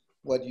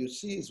 what you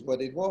see is what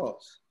it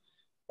was.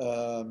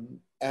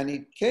 And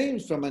it came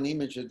from an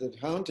image that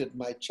haunted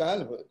my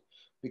childhood,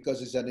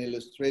 because it's an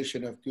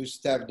illustration of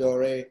Gustave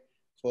Doré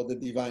for the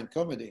Divine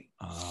Comedy,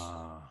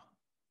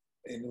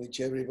 in which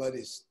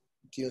everybody's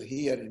till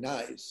here in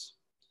eyes.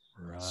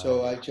 Right.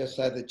 So I just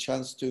had the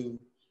chance to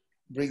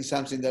bring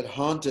something that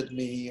haunted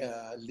me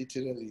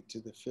literally to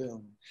the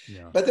film.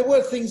 Yeah. But there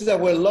were things that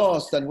were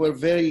lost and were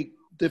very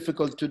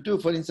difficult to do.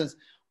 For instance,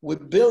 we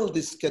built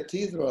this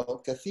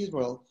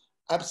cathedral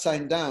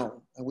upside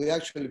down, and we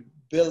actually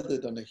built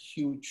it on a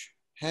huge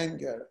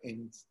hangar,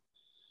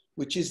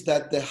 which is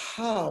that the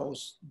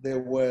house they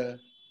were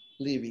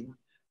living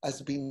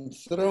has been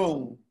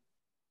thrown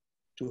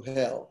to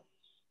hell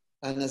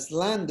and has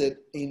landed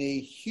in a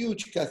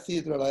huge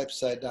cathedral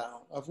upside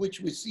down, of which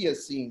we see a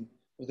scene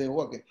with them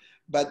walking.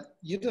 But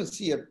you don't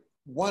see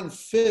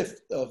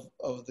 1/5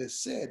 of the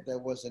set. That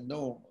was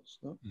enormous.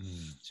 No?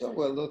 So,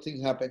 well,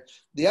 nothing happened.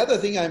 The other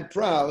thing I'm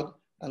proud,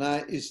 and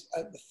is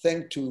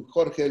thanks to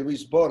Jorge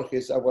Luis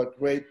Borges, our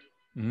great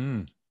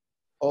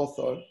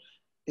author,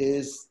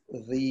 is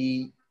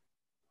the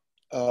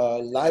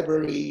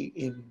library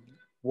in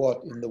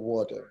the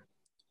water.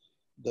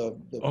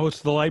 It's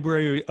the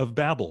Library of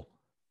Babel.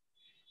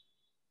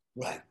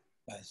 Right.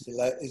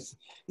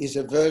 It's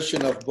a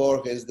version of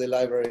Borges, the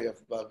Library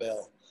of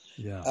Babel.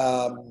 Yeah.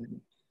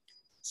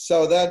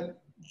 So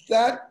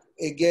that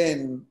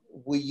again,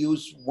 we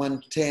use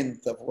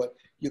 1/10 of what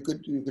you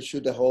could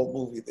shoot a whole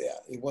movie there.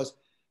 It was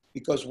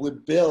because we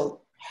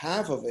built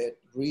half of it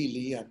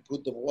really and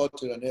put the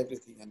water and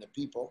everything and the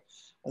people,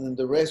 and then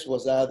the rest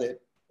was added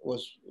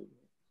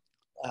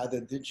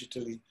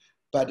digitally.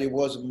 But it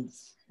was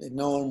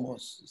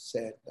enormous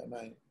set,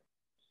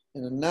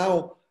 and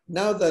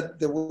now that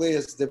the way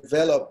it's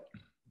developed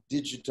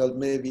digital,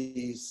 maybe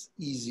it's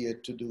easier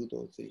to do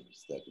those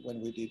things that when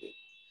we did it.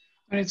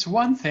 And it's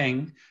one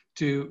thing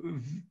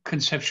to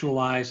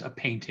conceptualize a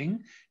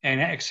painting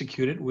and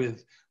execute it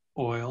with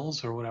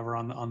oils or whatever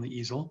on the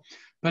easel,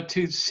 but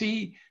to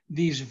see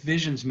these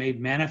visions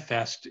made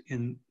manifest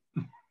in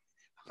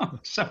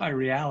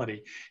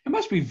semi-reality, it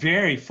must be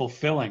very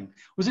fulfilling.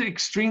 Was it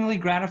extremely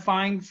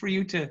gratifying for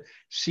you to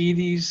see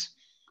these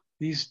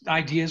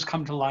ideas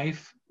come to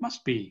life?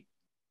 Must be.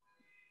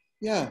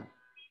 Yeah,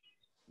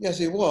 yes,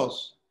 it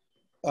was.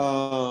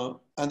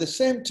 At the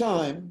same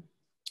time,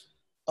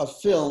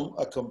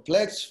 a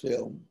complex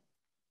film,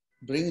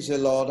 brings a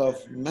lot of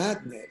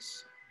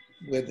madness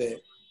with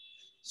it.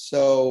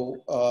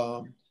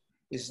 So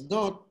it's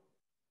not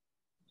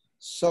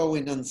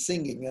sewing and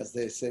singing, as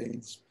they say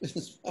in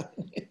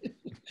Spanish.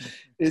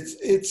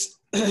 It's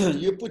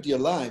you put your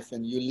life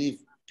and you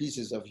leave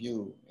pieces of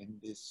you in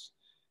this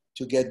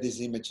to get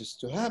these images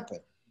to happen,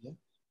 yeah?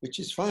 Which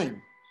is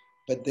fine.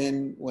 But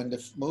then when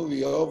the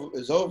movie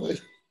is over,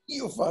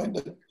 you find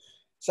that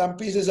some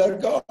pieces are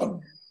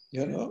gone,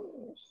 you know?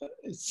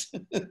 It's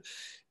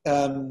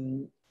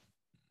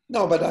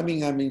no, but I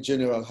mean, I'm in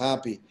general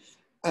happy.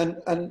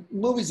 And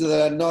movies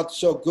that are not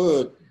so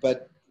good,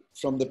 but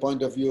from the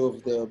point of view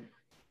of the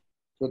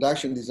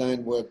production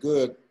design were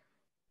good,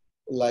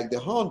 like The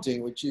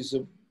Haunting, which is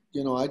a,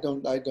 you know, I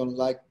don't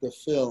like the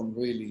film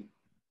really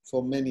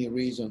for many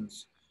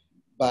reasons,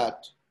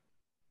 but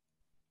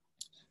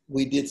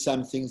we did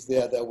some things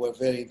there that were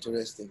very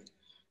interesting.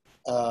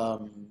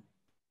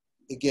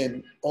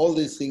 Again, all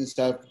these things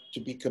have to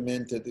be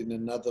commented in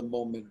another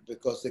moment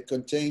because they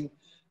contain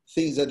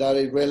things that are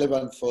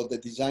irrelevant for the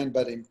design,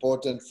 but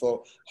important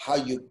for how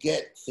you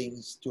get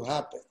things to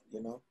happen,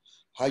 you know,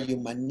 how you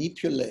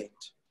manipulate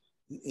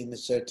in a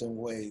certain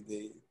way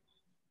the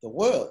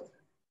world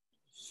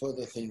for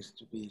the things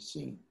to be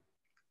seen.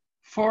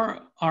 For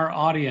our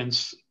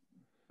audience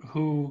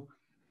who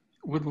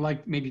would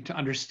like maybe to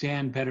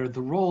understand better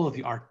the role of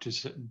the art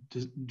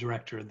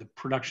director, the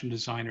production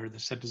designer, the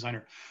set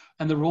designer,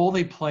 and the role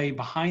they play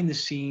behind the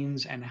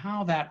scenes and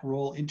how that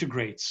role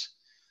integrates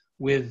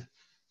with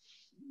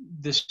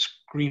the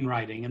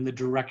screenwriting and the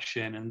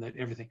direction and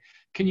everything.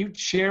 Can you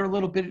share a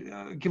little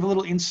bit, give a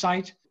little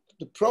insight?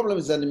 The problem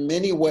is that in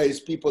many ways,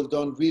 people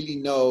don't really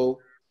know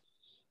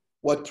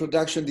what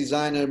production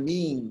designer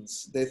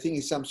means. They think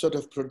it's some sort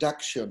of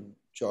production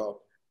job.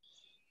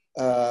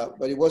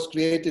 But it was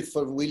created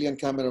for William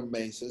Cameron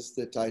Maces,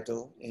 the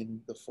title,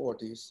 in the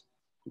 40s,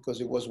 because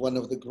he was one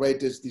of the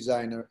greatest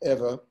designer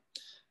ever,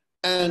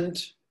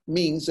 and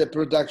means a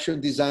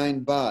production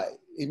designed by.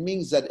 It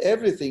means that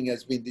everything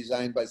has been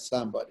designed by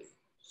somebody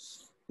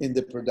in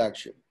the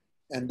production,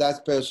 and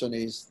that person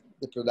is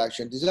the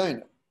production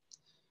designer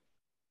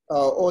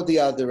or the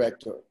art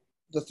director.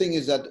 The thing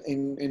is that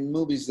in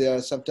movies, there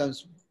are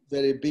sometimes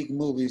very big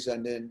movies,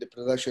 and then the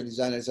production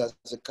designers has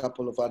a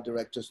couple of art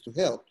directors to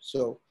help.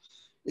 So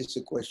it's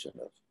a question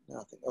of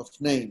nothing, of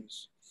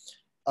names.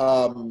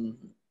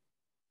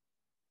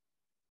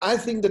 I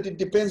think that it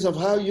depends on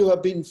how you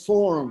have been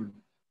formed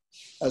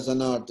as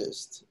an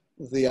artist.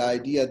 The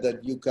idea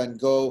that you can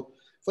go,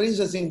 for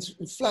instance, in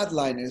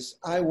Flatliners,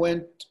 I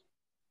went,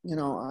 you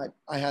know,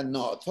 I had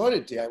no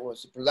authority. I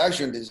was a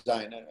production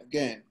designer,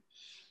 again,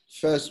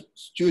 first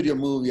studio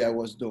movie I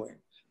was doing.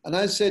 And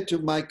I said to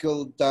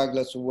Michael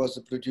Douglas, who was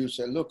the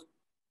producer, look,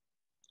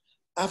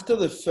 after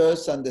the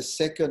first and the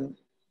second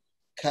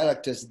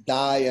characters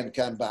die and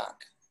come back,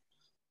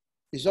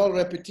 it's all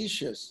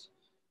repetitious.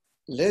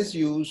 Let's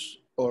use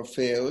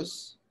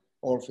Orpheus,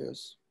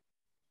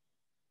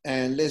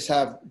 and let's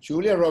have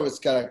Julia Roberts'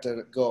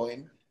 character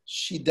going.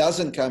 She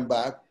doesn't come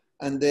back,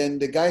 and then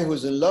the guy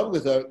who's in love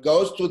with her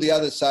goes to the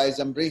other side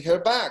and bring her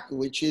back,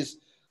 which is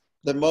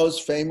the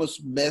most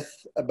famous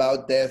myth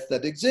about death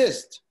that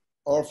exists,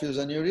 Orpheus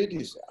and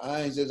Eurydice.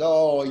 He says,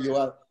 oh, you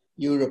are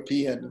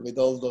European with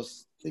all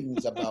those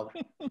things about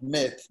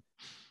myth.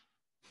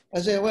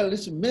 I say, well,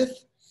 listen,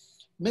 myth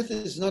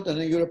is not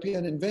a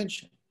European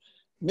invention.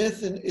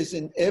 Myth is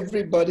in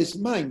everybody's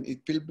mind.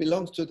 It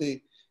belongs to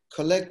the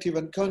collective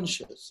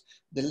unconscious.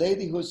 The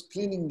lady who's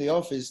cleaning the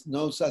office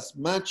knows as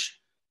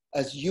much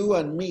as you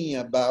and me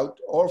about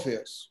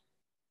Orpheus.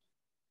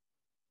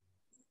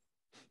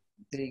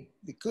 They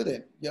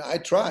couldn't. You know, I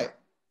tried,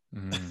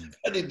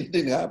 but it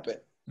didn't happen.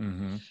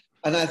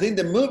 And I think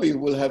the movie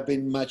will have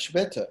been much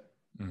better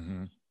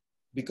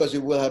because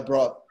it will have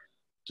brought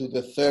to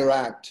the third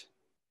act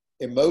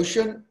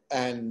emotion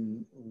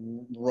and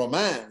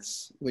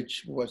romance,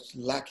 which was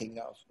lacking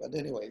of. But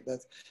anyway,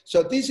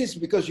 so this is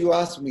because you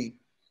asked me,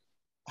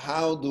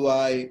 how do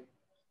I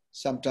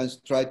sometimes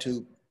try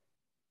to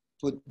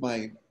put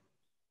my,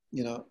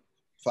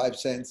 5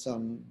 cents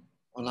on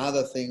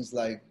other things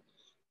like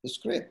the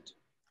script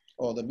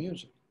or the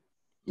music.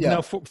 Yeah.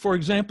 Now, for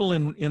example,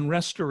 in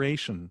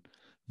restoration,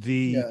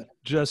 the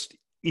just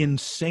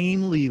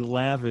insanely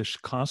lavish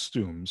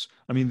costumes.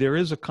 I mean, there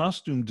is a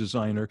costume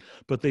designer,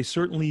 but they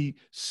certainly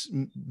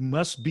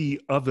must be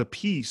of a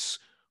piece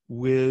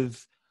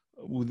with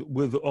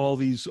all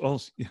these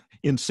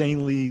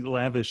insanely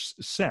lavish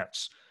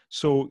sets.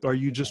 So are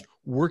you just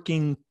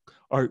working,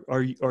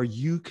 are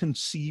you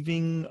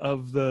conceiving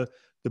of the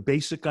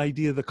basic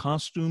idea of the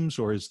costumes,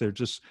 or is there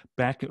just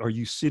are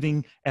you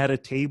sitting at a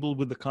table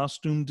with the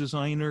costume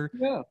designer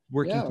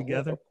working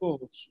together? Of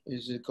course,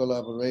 it's a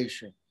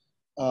collaboration.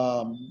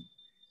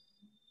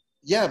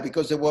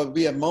 Because there will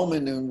be a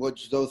moment in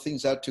which those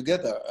things are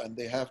together and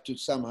they have to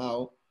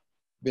somehow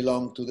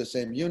belong to the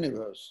same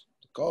universe,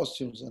 the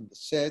costumes and the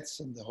sets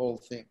and the whole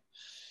thing.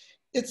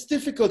 It's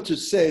difficult to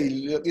say.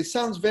 It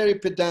sounds very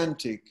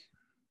pedantic.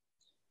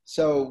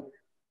 So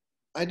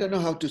I don't know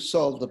how to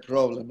solve the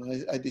problem.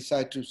 I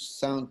decide to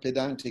sound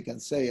pedantic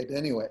and say it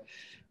anyway,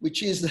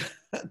 which is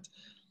that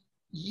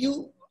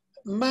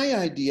my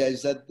idea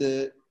is that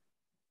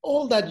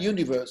all that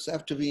universe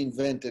have to be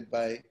invented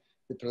by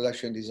the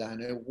production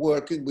designer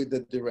working with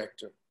the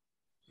director.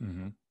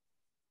 Mm-hmm.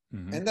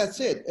 Mm-hmm. And that's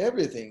it,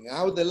 everything.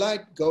 How the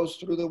light goes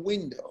through the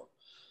window.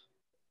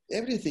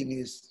 Everything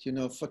is, you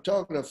know,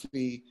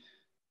 photography,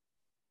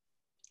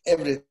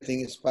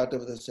 everything is part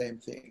of the same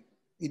thing.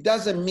 It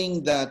doesn't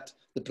mean that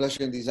the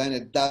production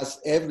designer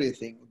does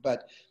everything,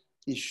 but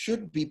it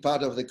should be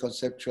part of the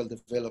conceptual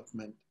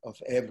development of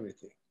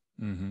everything.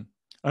 Mm-hmm.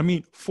 I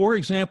mean, for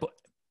example,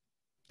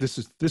 this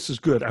is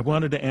good. I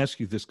wanted to ask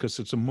you this because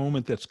it's a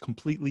moment that's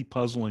completely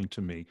puzzling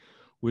to me,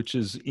 which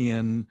is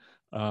in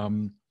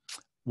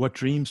What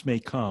Dreams May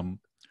Come,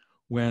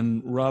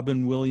 when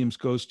Robin Williams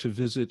goes to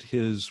visit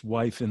his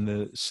wife in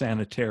the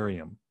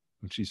sanitarium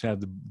when she's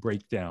had the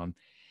breakdown,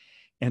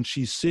 and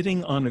she's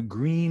sitting on a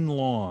green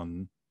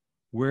lawn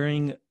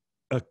wearing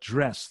a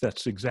dress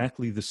that's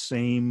exactly the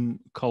same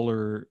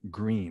color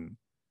green.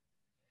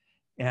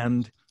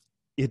 And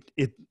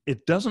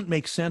it doesn't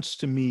make sense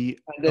to me.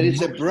 And there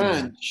is a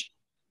branch.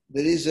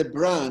 There is a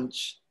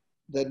branch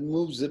that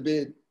moves a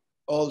bit,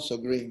 also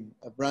green.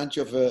 A branch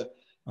of a,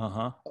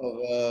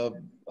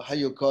 how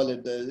you call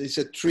it? It's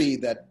a tree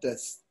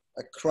that's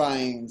a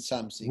crying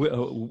something.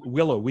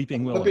 Willow,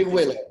 weeping willow. Weeping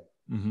willow.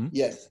 Mm-hmm.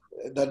 Yes,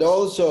 that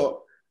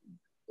also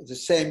the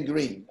same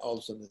green.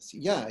 Also,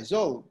 yeah, it's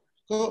all.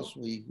 Of course,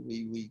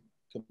 we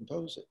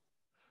compose it.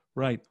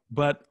 Right,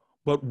 but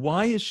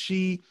why is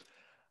she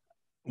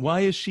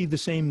the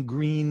same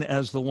green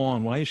as the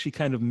lawn? Why is she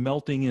kind of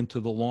melting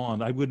into the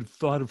lawn? I would have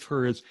thought of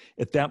her as,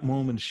 at that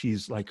moment,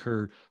 she's like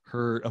her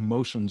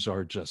emotions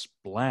are just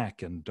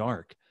black and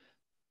dark.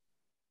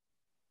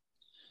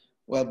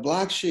 Well,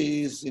 black,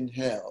 she is in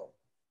hell.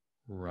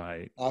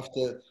 Right.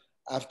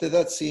 After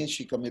that scene,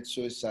 she commits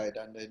suicide,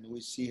 and then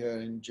we see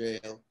her in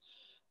jail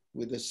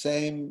with the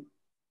same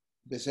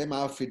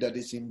outfit that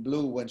is in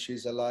blue when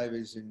she's alive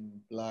is in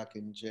black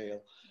in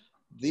jail.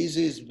 This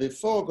is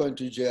before going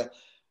to jail.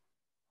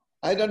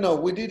 I don't know.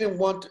 We didn't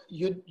want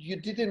you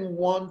didn't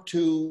want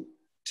to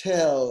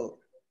tell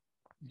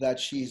that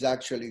she's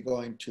actually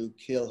going to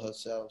kill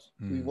herself.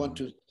 We want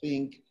to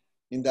think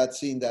in that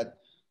scene that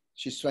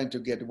she's trying to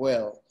get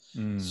well.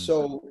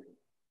 So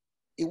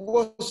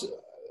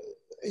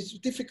it's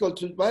difficult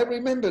to. I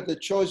remember the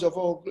choice of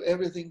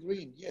everything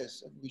green.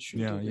 Yes, and we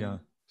should. Yeah.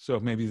 So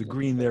maybe the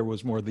green there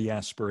was more the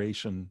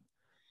aspiration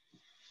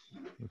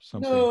of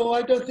something. No,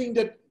 I don't think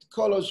that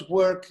colors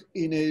work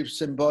in a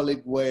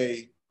symbolic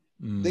way.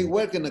 They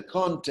work in a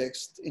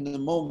context, in a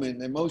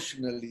moment,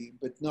 emotionally,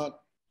 but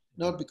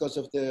not because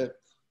of the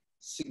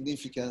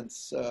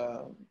significance.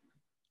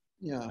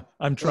 Yeah.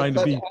 I'm trying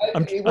to be.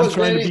 It was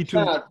very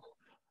sad.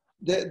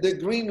 The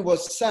green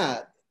was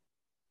sad.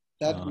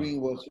 That green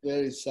was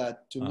very sad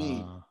to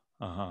me.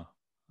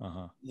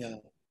 Yeah,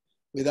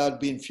 without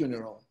being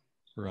funeral.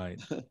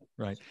 Right.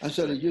 I'm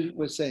sorry, you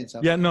were saying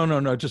something. Yeah,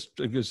 no. Just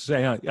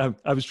saying,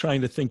 I was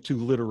trying to think too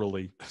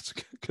literally,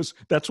 because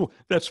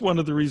that's one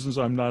of the reasons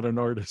I'm not an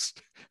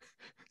artist.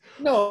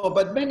 No,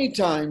 but many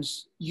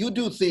times you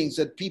do things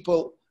that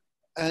people,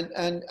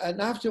 and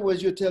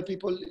afterwards you tell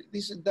people,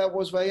 that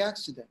was by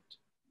accident.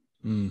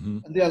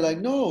 Mm-hmm. And they're like,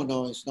 no,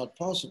 it's not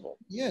possible.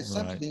 Yes,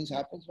 some things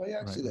happen by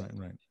accident.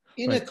 Right.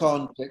 In a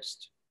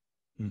context,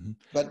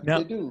 but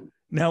they do.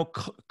 Now,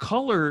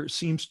 color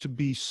seems to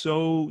be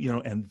so,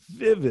 and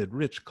vivid,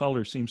 rich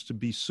color seems to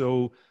be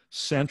so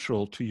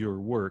central to your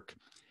work.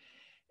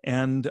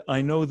 And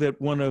I know that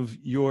one of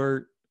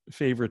your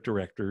favorite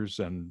directors,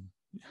 and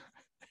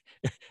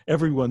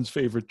everyone's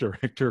favorite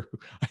director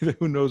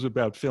who knows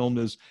about film,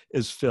 is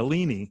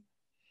Fellini.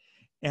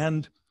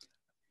 And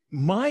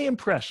my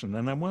impression,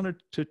 and I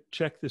wanted to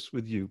check this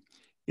with you,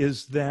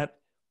 is that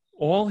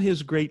all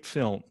his great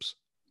films,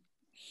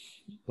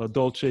 La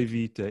Dolce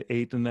Vita,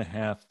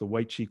 8.5, The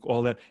White Cheek,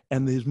 all that,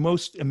 and his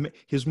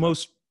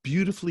most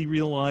beautifully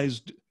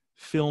realized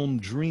film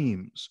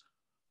dreams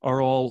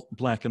are all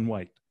black and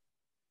white.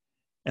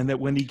 And that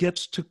when he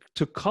gets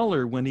to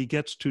color, when he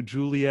gets to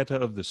Giulietta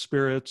of the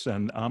Spirits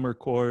and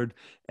Amarcord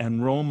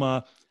and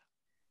Roma,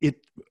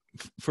 it,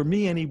 for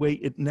me anyway,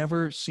 it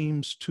never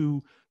seems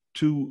to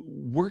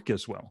work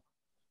as well.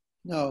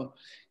 No,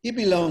 he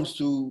belongs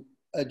to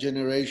a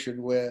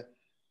generation where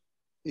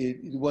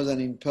it was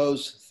an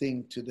imposed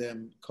thing to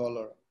them,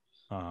 color,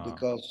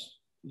 because,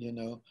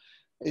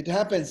 it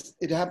happens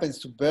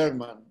to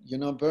Bergman.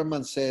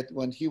 Bergman said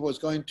when he was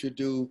going to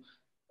do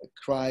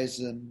Cries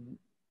and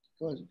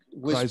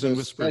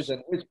Whispers,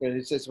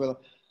 he says,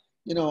 well,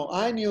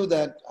 I knew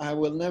that I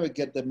will never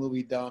get the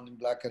movie done in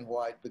black and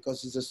white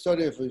because it's a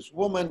story of this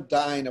woman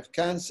dying of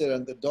cancer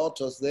and the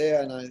daughter's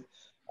there. And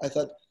I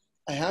thought,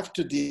 I have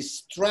to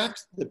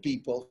distract the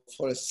people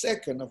for a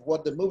second of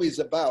what the movie is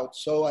about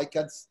so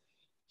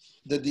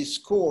the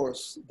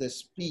discourse, the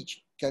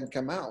speech can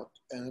come out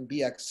and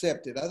be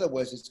accepted.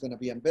 Otherwise, it's going to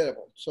be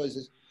unbearable. So he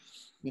says,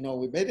 we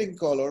made it in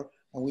color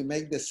and we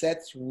make the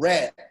sets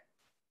red.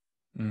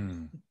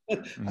 And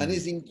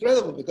it's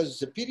incredible because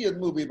it's a period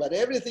movie, but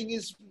everything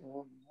is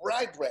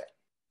bright red.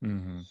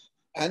 And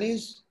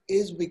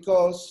it's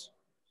because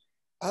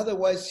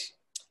otherwise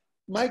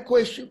my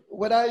question,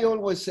 what I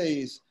always say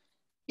is,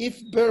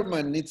 if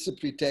Berman needs a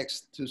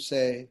pretext to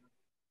say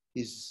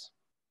his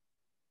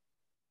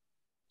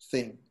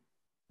thing,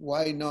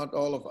 why not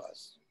all of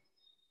us?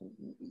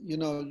 You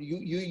know,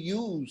 you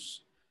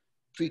use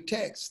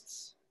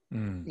pretexts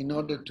in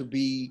order to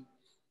be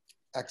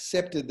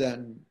accepted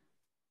and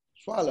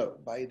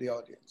swallowed by the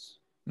audience,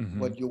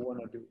 what you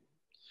want to do.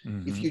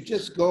 If you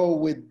just go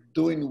with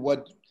doing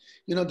what,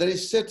 you know, there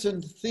is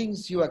certain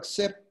things you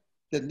accept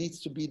that needs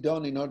to be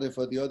done in order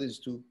for the audience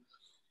to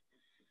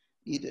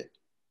eat it.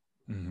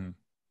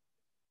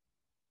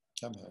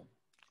 Somehow.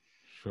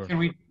 Sure. Can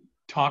we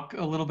talk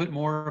a little bit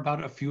more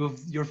about a few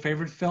of your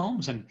favorite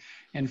films,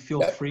 and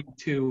feel free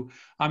to,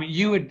 I mean,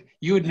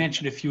 you had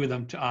mentioned a few of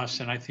them to us,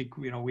 and I think,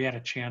 you know, we had a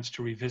chance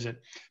to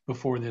revisit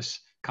before this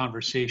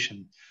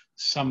conversation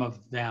some of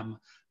them,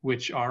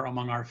 which are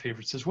among our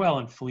favorites as well,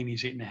 and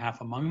Fellini's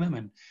 8.5 among them,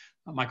 and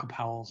Michael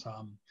Powell's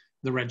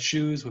The Red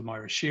Shoes with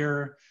Moira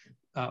Shearer,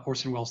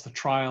 Orson Welles' The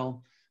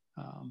Trial,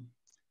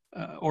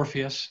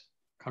 Orpheus,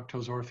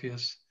 Cocteau's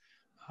Orpheus.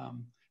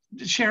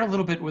 Share a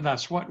little bit with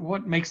us.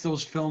 What makes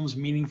those films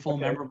meaningful,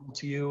 memorable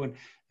to you? And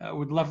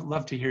would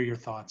love to hear your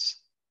thoughts.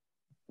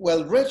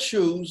 Well, Red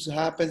Shoes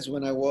happens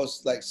when I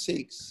was like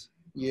 6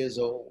 years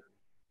old,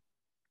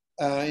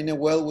 in a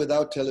world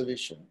without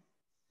television.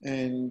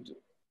 And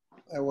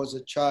I was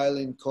a child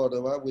in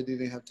Cordova. We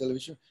didn't have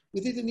television.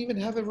 We didn't even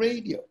have a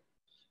radio.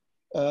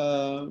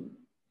 I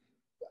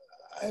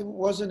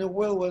was in a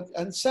world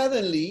and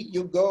suddenly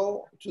you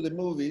go to the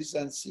movies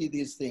and see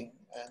this thing,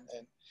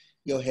 and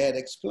your head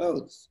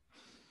explodes.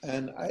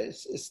 And I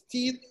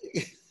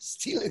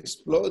still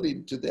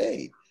exploding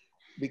today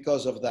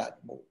because of that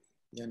movie,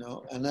 you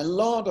know. And a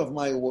lot of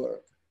my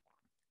work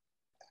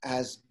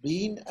has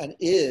been and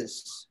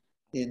is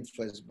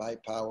influenced by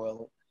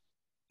Powell.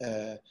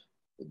 The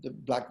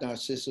Black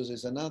Narcissus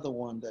is another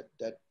one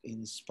that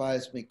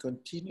inspires me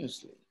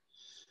continuously.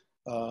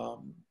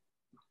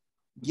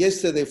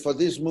 Yesterday, for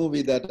this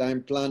movie that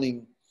I'm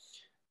planning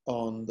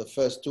on the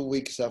first 2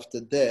 weeks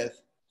after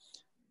death,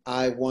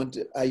 I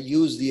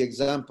use the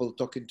example,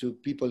 talking to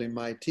people in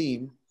my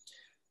team,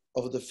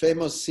 of the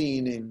famous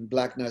scene in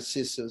Black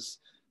Narcissus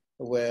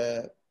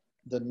where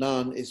the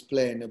nun is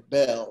playing a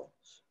bell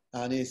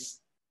and is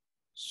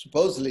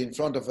supposedly in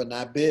front of an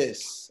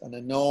abyss, an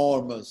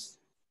enormous,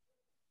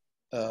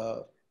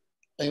 and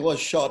it was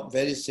shot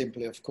very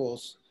simply, of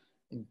course,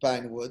 in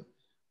pine wood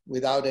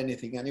without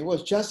anything. And it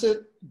was just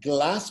a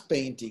glass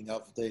painting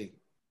of the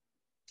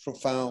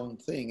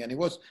profound thing. And it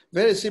was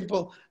very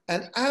simple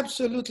and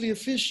absolutely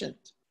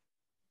efficient.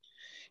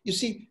 You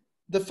see,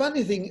 the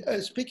funny thing,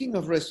 speaking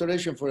of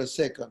restoration for a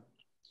second,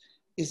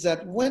 is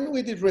that when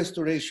we did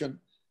restoration,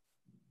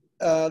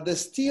 the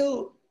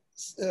still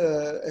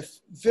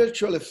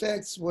virtual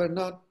effects were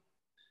not.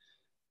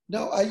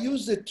 Now, I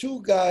used the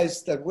 2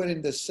 guys that were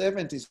in the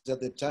 70s at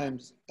the time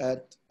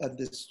at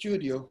the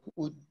studio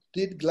who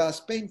did glass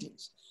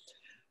paintings.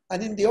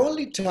 And in the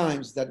only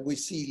times that we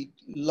see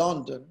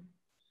London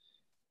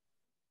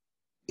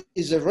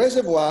is a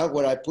reservoir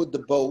where I put the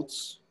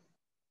boats.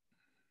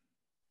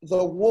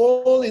 The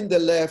wall in the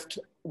left,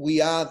 we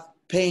have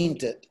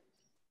painted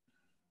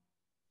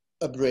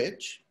a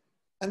bridge,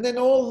 and then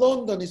all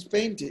London is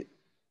painted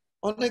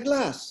on a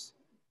glass,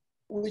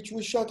 which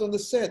we shot on the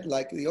set,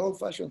 like the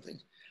old-fashioned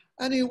things.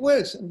 And it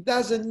works, and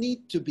doesn't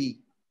need to be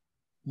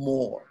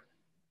more.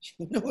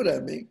 You know what I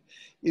mean?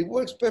 It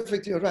works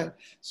perfectly all right.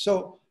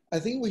 So I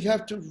think we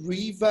have to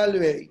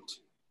reevaluate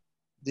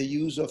the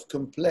use of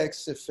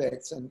complex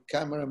effects and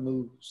camera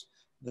moves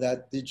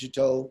that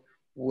digital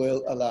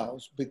will allow,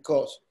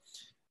 because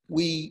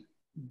we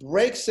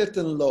break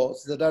certain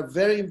laws that are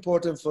very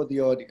important for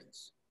the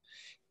audience.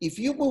 If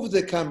you move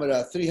the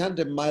camera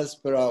 300 miles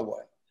per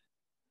hour,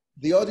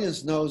 the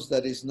audience knows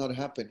that it's not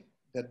happening,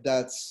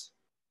 that's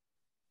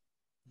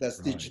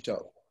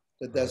digital,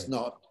 that's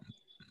not.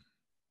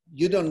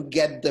 You don't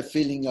get the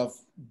feeling of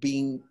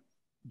being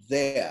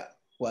there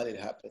while it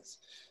happens.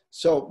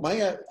 So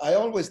I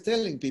always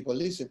telling people,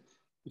 listen,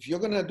 if you're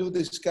gonna do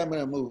this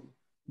camera move,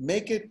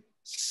 make it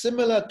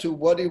similar to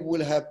what it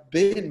would have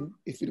been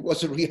if it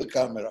was a real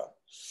camera.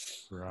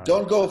 Right.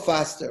 Don't go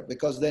faster,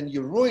 because then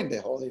you ruin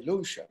the whole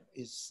illusion.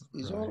 It's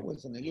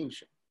always an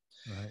illusion.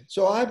 Right.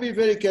 So I'll be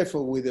very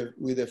careful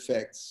with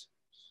effects.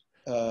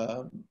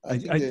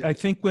 I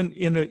think when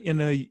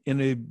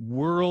in a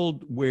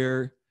world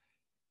where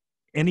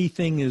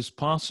anything is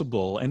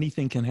possible,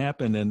 anything can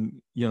happen,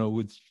 and you know,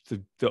 with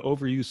the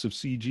overuse of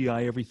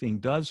CGI, everything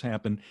does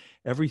happen.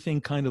 Everything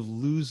kind of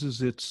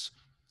loses its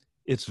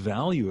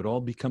value. It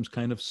all becomes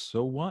kind of,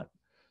 so what?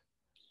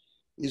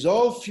 It's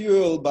all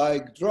fueled by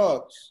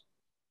drugs.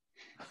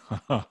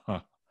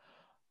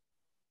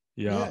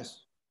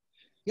 Yes.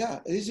 Yeah,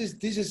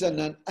 this is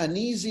an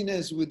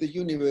uneasiness with the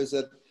universe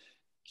that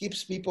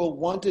keeps people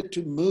wanted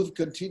to move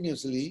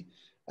continuously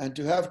and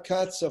to have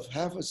cuts of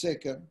half a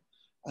second.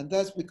 And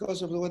that's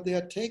because of what they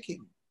are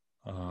taking.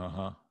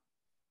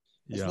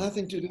 It's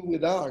nothing to do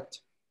with art.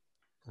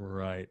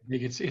 Right. I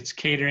think it's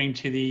catering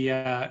to the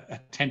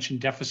attention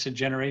deficit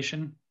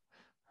generation.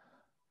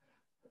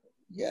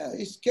 Yeah,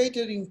 it's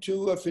catering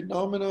to a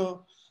phenomenon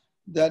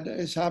that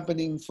is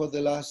happening for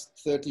the last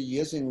 30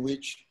 years in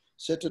which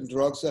certain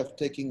drugs have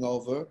taken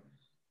over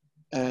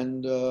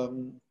and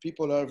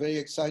people are very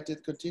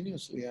excited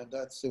continuously, and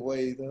that's the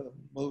way the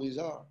movies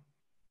are.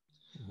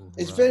 Right.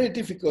 It's very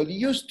difficult. It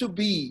used to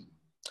be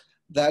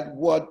that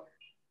what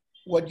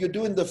you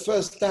do in the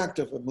first act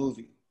of a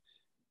movie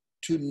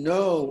to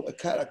know a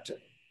character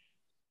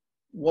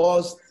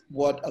was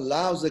what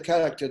allows the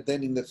character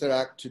then in the third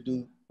act to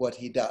do what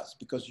he does,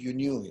 because you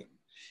knew him.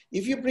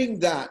 If you bring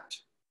that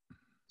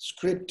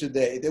script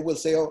today, they will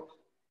say, oh,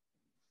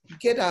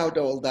 get out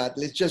all that.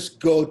 Let's just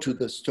go to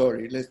the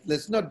story.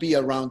 Let's not be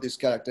around this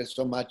character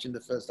so much in the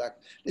first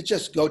act. Let's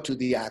just go to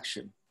the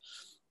action.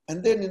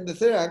 And then in the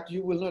third act,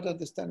 you will not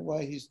understand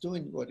why he's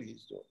doing what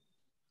he's doing.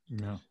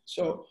 Yeah.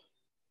 So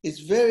it's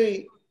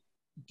very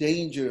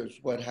dangerous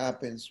what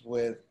happens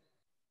with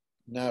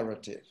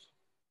narrative,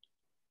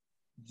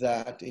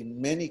 that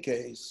in many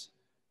cases,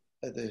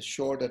 the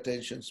short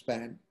attention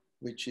span,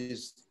 which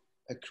is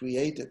a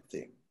created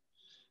thing,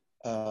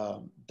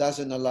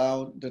 doesn't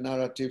allow the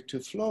narrative to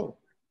flow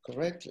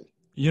correctly.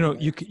 You know,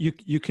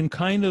 you can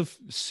kind of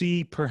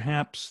see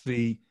perhaps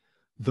the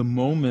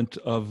moment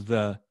of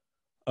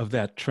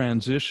that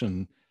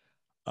transition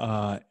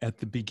at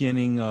the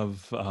beginning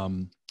of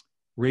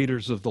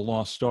Raiders of the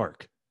Lost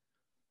Ark,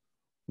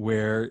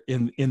 where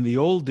in the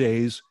old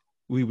days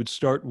we would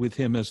start with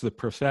him as the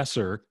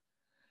professor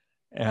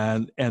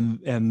and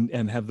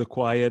have the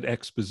quiet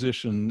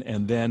exposition,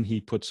 and then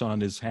he puts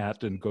on his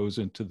hat and goes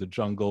into the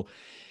jungle.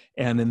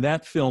 And in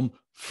that film,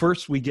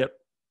 first we're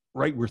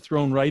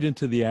thrown right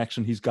into the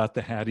action. He's got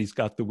the hat, he's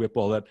got the whip,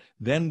 all that.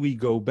 Then we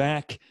go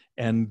back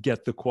and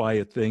get the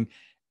quiet thing.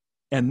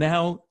 And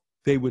now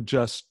they would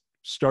just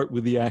start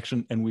with the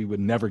action and we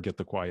would never get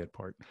the quiet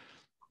part.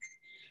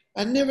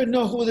 I never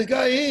know who the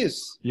guy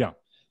is. Yeah.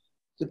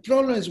 The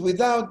problem is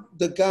without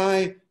the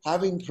guy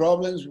having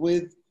problems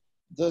with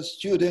the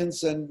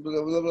students and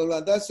blah, blah, blah,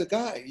 blah. That's the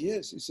guy,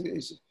 yes. Do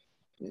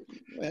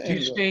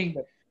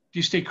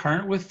you stay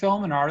current with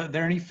film, and are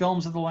there any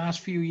films of the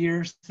last few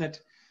years that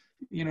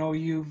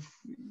you've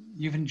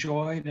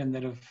enjoyed and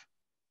that have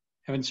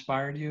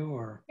inspired you?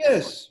 Or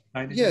yes,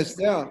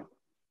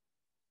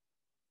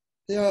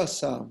 there are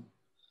some.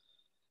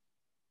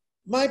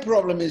 My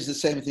problem is the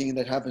same thing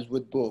that happens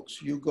with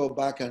books. You go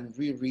back and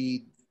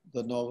reread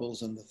the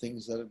novels and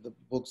the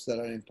books that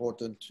are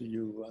important to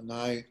you, and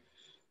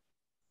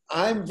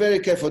I'm very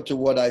careful to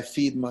what I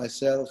feed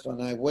myself, and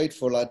I wait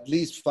for at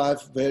least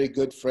 5 very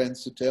good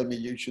friends to tell me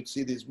you should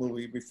see this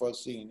movie before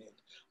seeing it.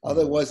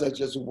 Otherwise, I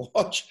just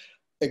watch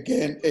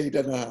again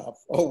 8.5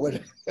 or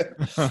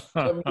whatever.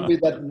 A movie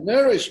that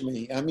nourish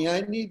me. I mean,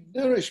 I need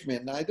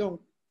nourishment. I don't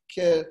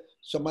care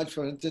so much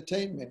for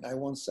entertainment. I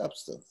want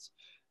substance.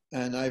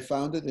 And I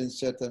found it in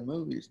certain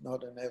movies,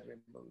 not in every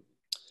movie.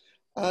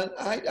 And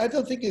I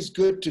don't think it's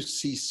good to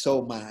see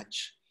so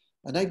much.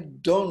 And I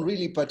don't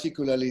really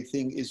particularly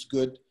think it's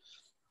good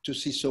to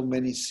see so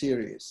many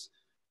series,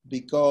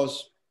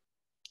 because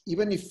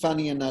even if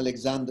Fanny and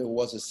Alexander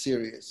was a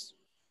series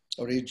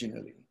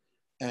originally,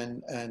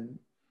 and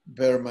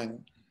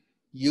Berman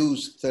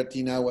used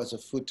 13 hours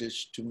of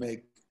footage to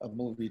make a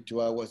movie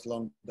 2 hours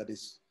long that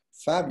is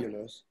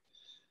fabulous,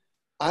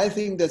 I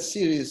think that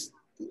series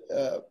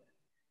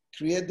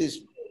create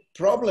this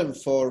problem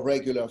for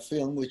regular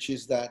film, which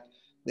is that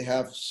they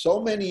have so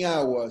many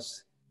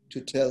hours to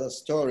tell a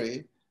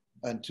story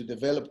and to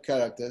develop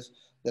characters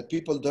that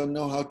people don't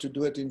know how to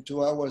do it in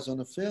 2 hours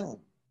on a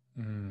film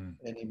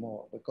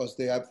anymore, because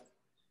they have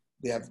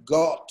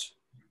got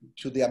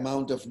to the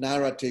amount of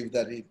narrative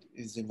that it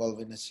is involved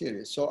in a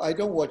series. So I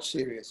don't watch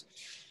series.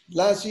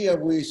 Last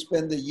year, we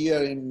spent a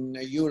year in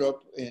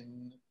Europe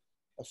in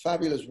a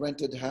fabulous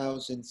rented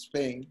house in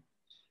Spain,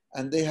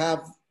 and they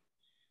have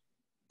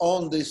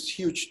on these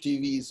huge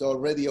TVs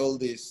already all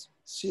these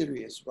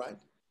series, right?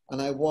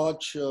 And I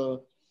watch The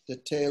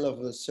Tale of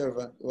a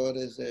Servant, what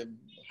is a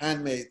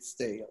Handmaid's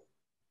Tale.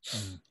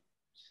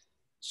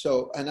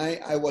 So, and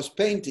I was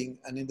painting,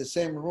 and in the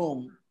same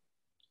room,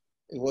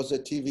 it was a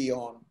TV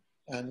on,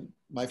 and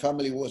my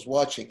family was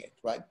watching it,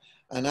 right?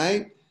 And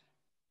I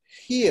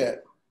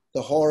hear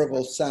the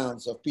horrible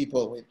sounds of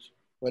people with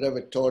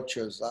whatever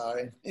tortures are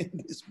in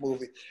this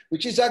movie,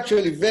 which is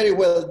actually very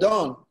well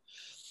done.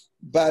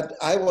 But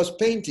I was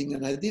painting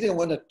and I didn't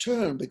want to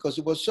turn because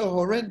it was so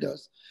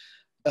horrendous.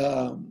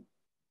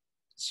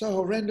 So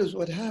horrendous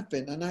what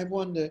happened. And I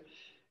wonder,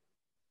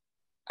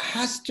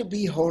 has to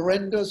be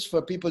horrendous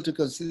for people to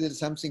consider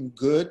something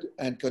good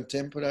and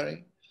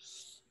contemporary?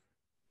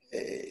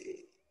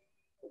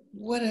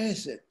 What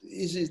is it?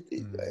 Is it?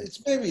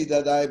 It's maybe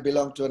that I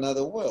belong to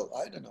another world.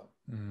 I don't know.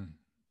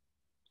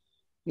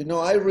 You know,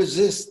 I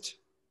resist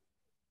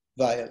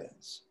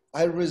violence.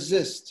 I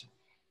resist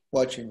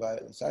watching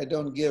violence. I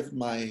don't give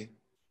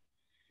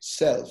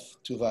myself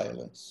to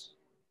violence,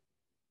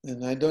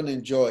 and I don't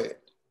enjoy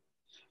it.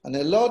 And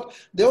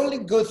the only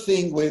good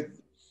thing with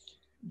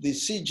the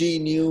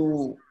CG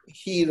new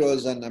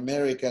heroes and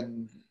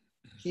American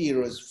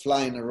heroes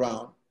flying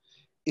around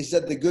is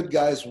that the good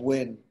guys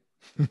win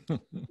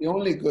The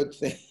only good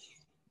thing.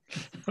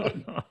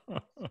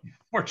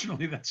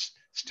 Fortunately, that's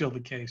still the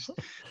case.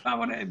 I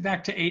want to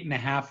back to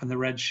 8.5 and The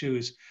Red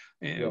Shoes.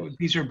 Yes.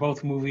 These are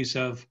both movies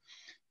of,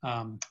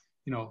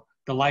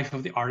 the life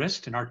of the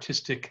artist, an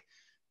artistic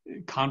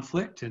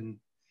conflict, and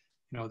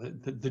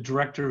the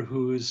director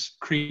whose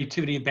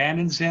creativity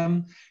abandons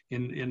him.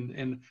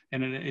 In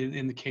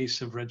the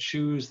case of Red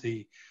Shoes,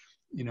 the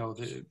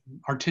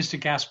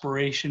artistic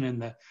aspiration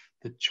and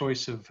the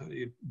choice of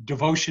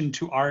devotion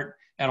to art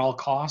at all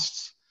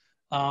costs.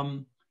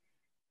 Do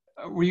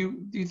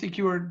you think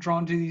you were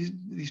drawn to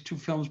these two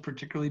films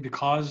particularly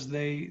because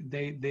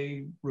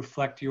they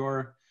reflect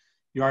your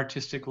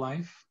artistic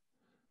life?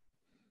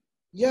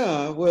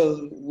 Yeah,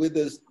 well, with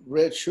the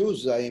Red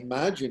Shoes, I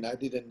imagine I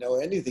didn't know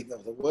anything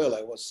of the world.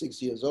 I was 6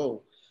 years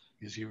old.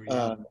 Yes, you were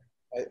young.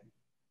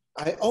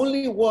 I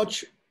only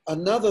watched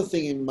another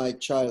thing in my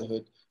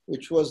childhood,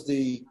 which was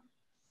the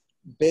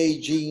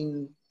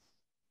Beijing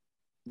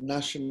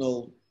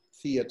National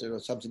Theater or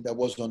something that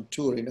was on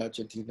tour in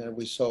Argentina.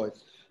 We saw it.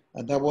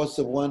 And that was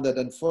the one that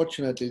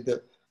unfortunately,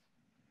 that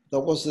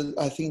was,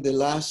 I think, the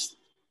last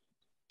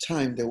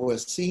time they were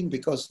seen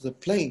because of the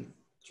plane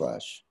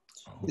crash.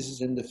 Oh. This is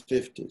in the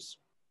 50s.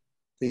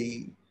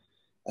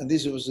 And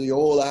this was the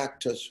old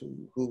actors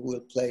who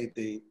will play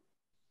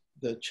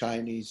the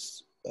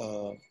Chinese,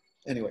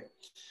 anyway.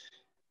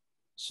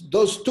 So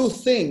those two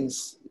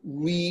things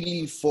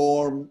really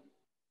form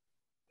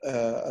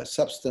a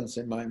substance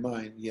in my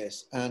mind,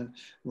 yes. And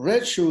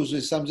Red Shoes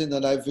is something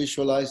that I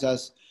visualize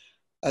as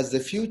the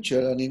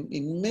future, and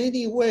in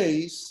many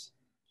ways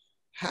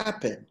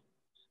happen,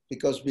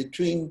 because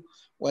between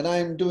when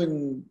I'm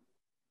doing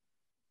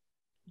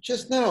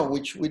just now,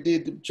 which we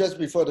did just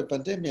before the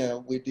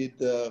pandemic, we did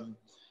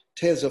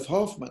Tales of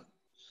Hoffman,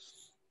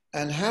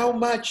 and how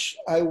much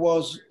I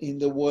was in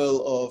the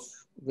world of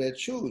Red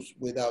Shoes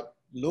without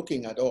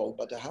looking at all,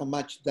 but how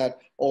much that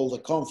all the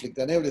conflict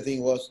and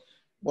everything was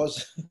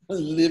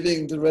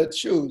living the Red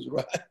Shoes,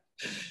 right?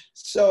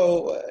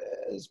 So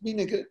it's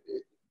been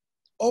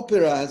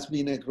opera has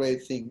been a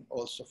great thing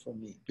also for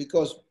me,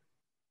 because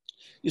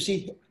you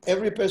see,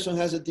 every person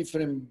has a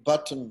different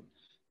button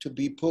to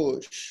be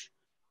pushed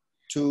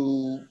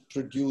to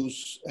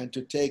produce and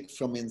to take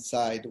from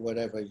inside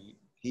whatever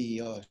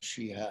he or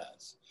she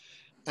has.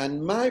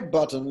 And my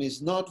button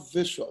is not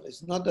visual.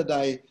 It's not that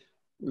I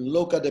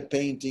look at a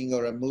painting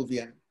or a movie,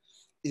 and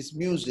it's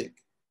music.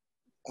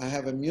 I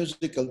have a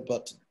musical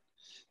button.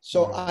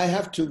 So I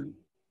have to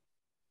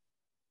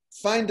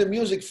find the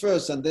music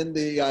first, and then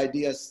the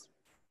ideas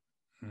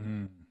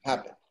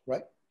happen,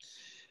 right?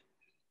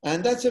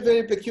 And that's a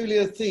very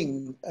peculiar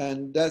thing.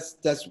 And that's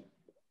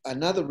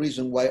another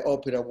reason why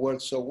opera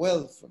works so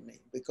well for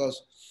me,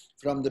 because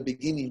from the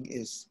beginning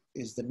is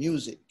the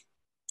music,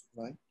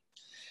 right?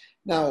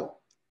 Now,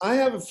 I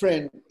have a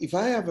friend, if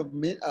I have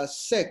a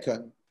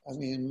second, I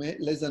mean,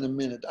 less than a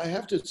minute, I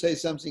have to say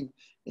something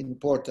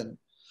important.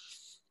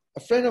 A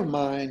friend of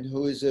mine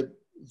who is a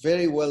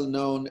very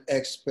well-known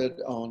expert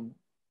on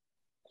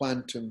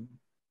quantum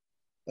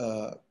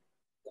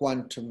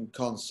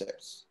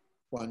concepts,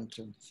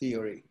 quantum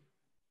theory,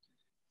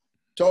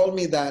 told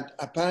me that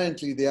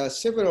apparently there are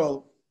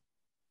several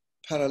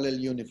parallel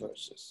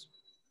universes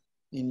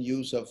in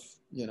use of,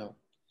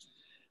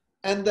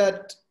 and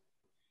that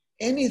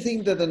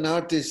anything that an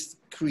artist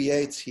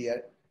creates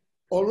here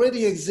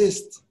already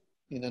exists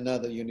in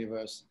another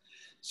universe.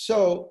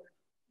 So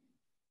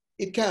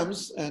it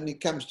comes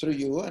through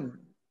you.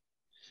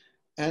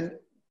 And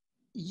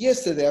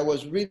yesterday I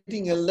was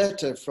reading a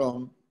letter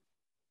from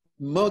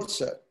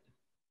Mozart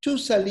to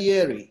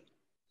Salieri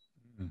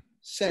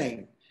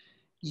saying,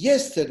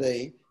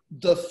 yesterday,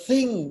 the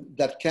thing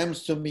that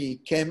comes to me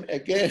came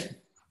again.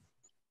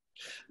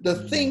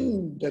 The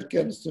thing that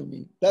comes to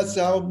me. That's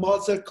how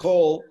Mozart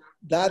called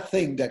that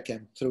thing that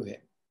came through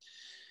him.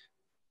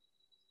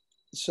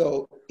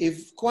 So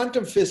if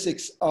quantum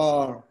physics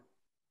are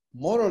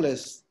more or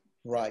less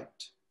right,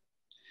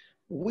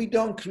 we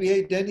don't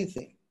create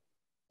anything.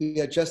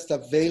 We are just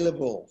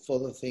available for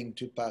the thing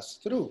to pass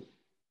through.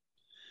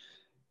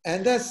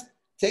 And that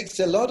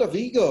takes a lot of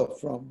ego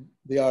from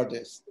the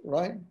artist,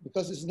 right?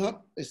 Because it's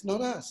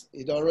not us.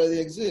 It already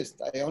exists.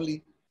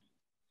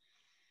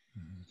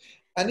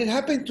 And it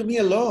happened to me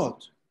a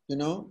lot,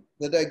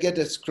 that I get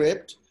a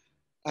script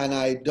and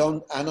I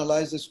don't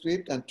analyze the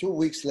script, and 2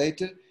 weeks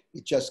later,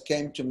 it just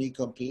came to me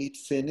complete,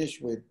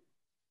 finished with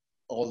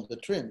all the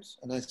trims.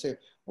 And I say,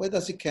 where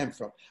does it come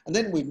from? And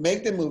then we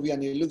make the movie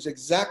and it looks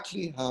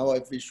exactly how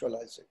I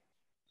visualize it.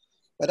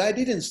 But I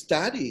didn't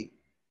study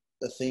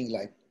the thing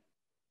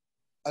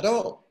at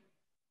all.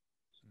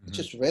 I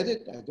just read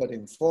it, I got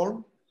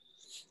informed.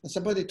 And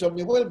somebody told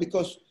me, well,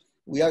 because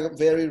we are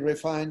very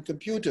refined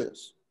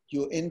computers.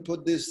 You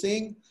input this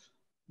thing,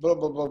 blah,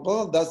 blah, blah,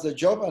 blah, that's the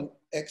job, and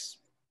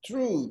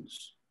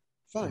extrudes.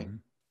 Fine.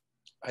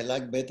 I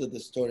like better the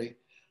story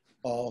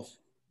of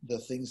the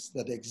things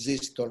that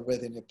exist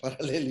already in a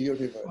parallel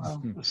universe.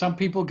 Well, some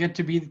people get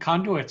to be the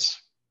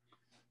conduits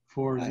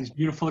for these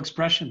beautiful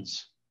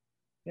expressions.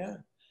 Yeah.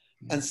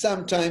 And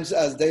sometimes,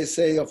 as they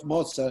say of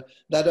Mozart,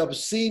 that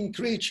obscene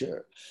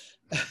creature.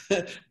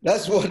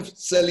 That's what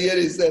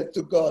Salieri said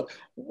to God.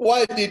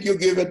 Why did you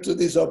give it to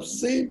this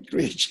obscene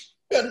creature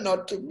and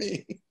not to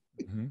me?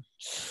 Mm-hmm.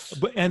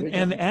 But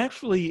and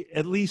actually,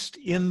 at least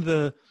in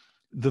the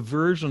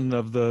version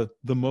of the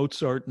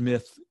Mozart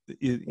myth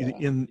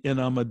in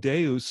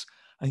Amadeus,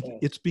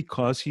 it's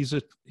because he's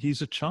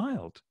a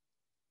child.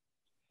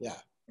 Yeah.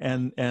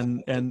 And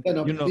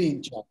you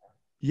know,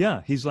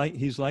 yeah, he's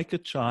like a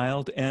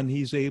child, and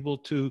he's able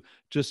to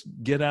just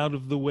get out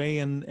of the way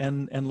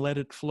and let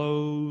it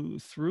flow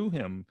through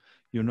him,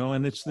 you know.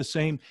 And it's the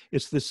same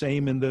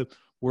in the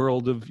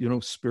world of, you know,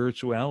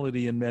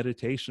 spirituality and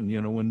meditation.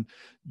 You know, when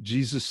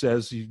Jesus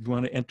says you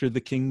want to enter the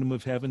kingdom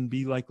of heaven,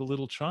 be like a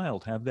little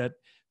child, have that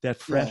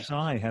fresh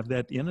eye, have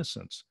that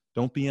innocence,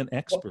 don't be an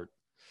expert.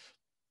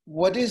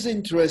 What is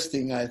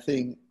interesting, I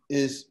think,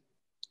 is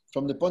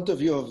from the point of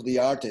view of the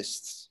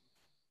artists.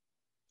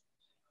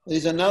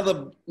 There's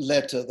another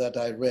letter that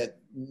I read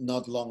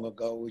not long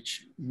ago,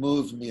 which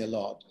moved me a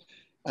lot.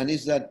 And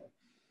is that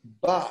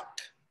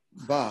Bach,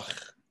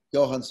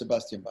 Johann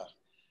Sebastian Bach,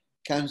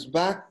 comes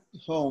back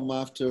home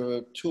after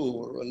a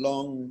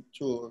long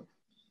tour,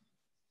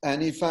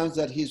 and he finds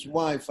that his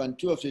wife and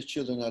 2 of his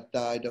children had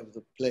died of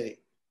the plague.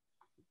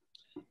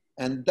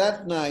 And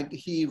that night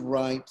he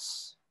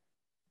writes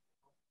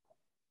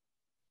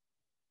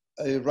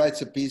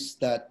a piece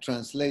that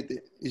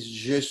translated is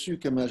Je suis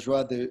que ma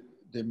joie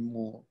de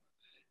mour.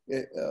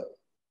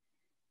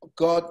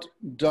 God,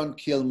 don't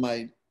kill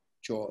my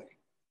joy.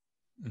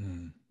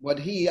 Mm. What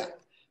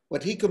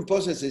he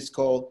composes is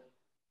called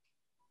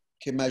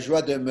Que ma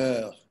joie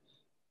demeure,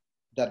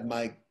 that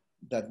my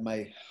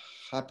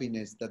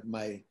happiness, that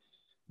my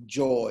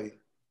joy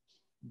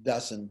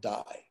doesn't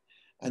die.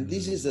 And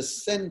this is the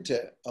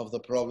center of the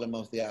problem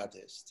of the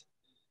artist.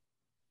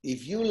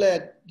 If you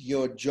let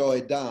your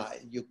joy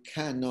die, you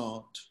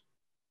cannot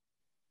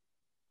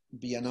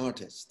be an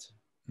artist.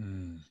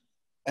 Mm.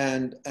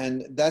 And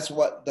that's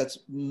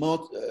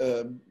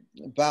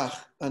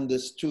Bach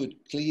understood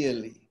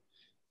clearly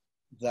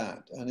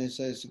that. And it's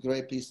a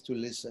great piece to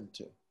listen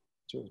to.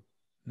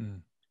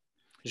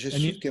 Je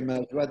suis que ma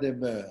joie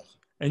demeure.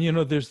 And you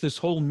know, there's this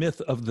whole myth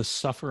of the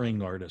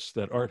suffering artist,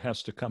 that art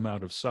has to come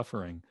out of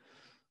suffering.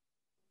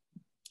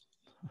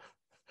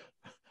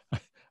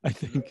 I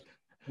think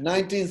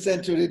 19th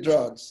century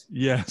drugs.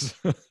 Yes.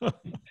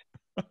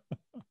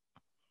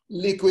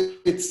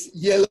 Liquids,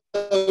 yellow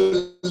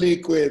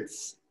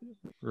liquids.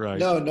 Right.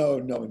 No.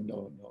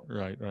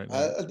 Right.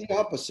 The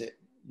opposite.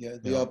 Yeah,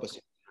 the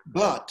opposite.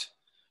 But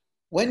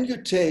when you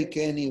take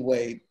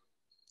anyway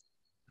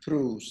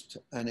Proust,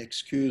 and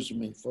excuse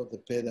me for the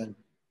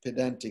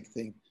pedantic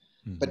thing,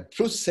 but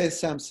Proust says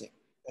something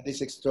that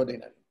is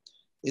extraordinary.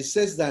 It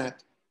says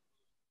that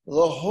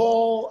the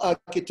whole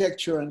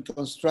architecture and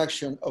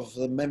construction of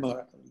the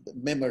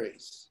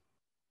memories,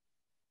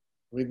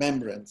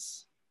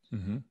 remembrance,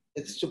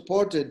 it's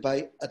supported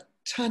by a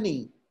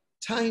tiny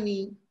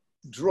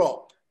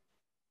drop,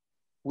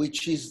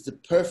 which is the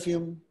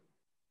perfume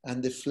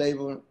and the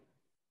flavor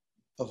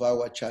of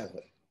our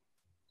childhood,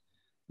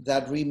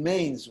 that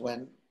remains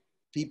when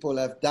people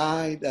have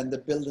died and the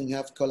building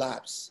have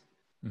collapsed.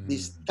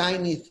 This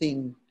tiny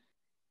thing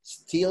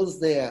stills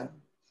there,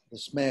 the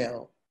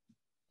smell,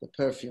 the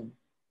perfume,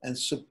 and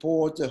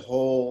support the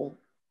whole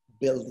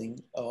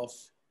building of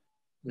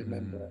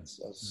remembrance,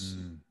 or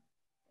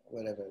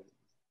whatever.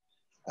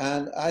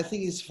 And I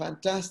think it's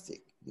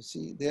fantastic. You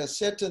see, there are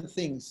certain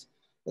things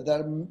that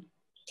are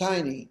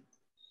tiny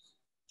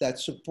that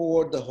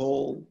support the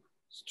whole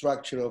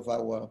structure of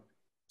our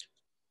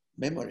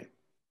memory.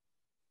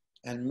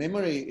 And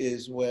memory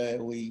is where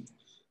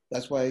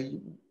that's why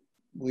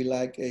we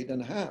like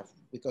 8.5,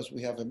 because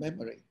we have a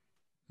memory.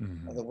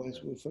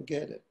 Otherwise we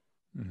forget it.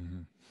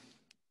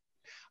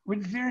 We're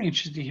very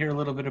interested to hear a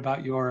little bit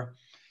about your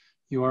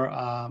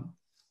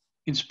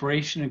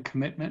inspiration and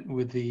commitment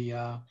with the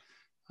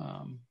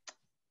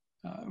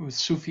with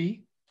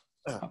Sufi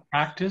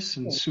practice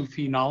and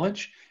Sufi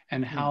knowledge,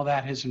 and how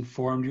that has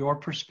informed your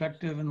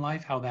perspective in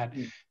life, how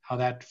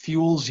that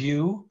fuels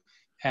you,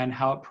 and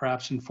how it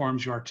perhaps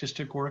informs your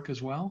artistic work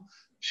as well.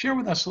 Share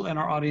with us and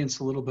our audience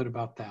a little bit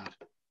about that.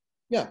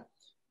 Yeah.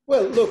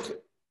 Well,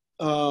 look,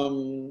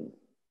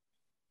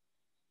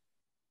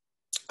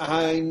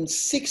 I'm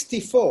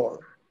 64,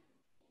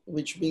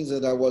 which means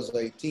that I was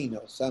 18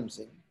 or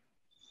something.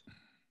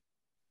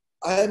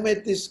 I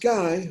met this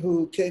guy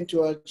who came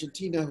to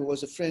Argentina, who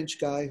was a French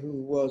guy who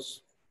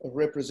was a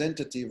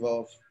representative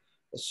of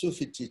a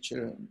Sufi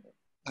teacher, an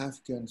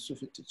African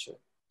Sufi teacher.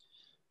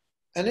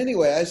 And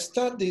anyway, I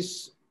started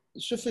this.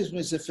 Sufism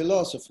is a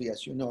philosophy,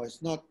 as you know.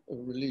 It's not a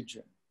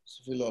religion, it's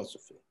a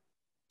philosophy.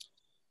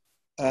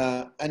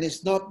 And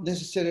it's not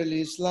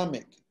necessarily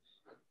Islamic.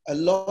 A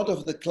lot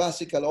of the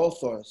classical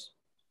authors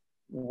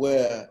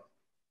were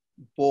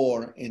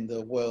born in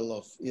the world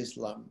of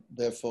Islam.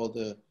 Therefore,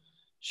 the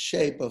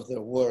shape of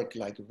their work,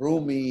 like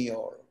Rumi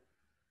or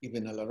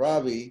Ibn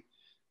al-Arabi,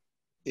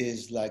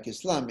 is like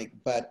Islamic.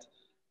 But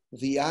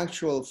the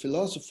actual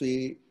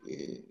philosophy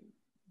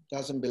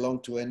doesn't belong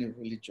to any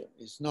religion.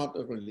 It's not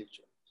a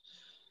religion.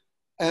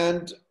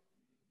 And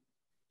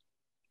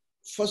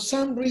for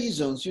some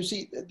reasons, you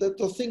see,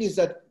 the thing is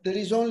that there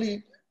is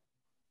only,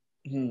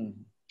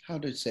 how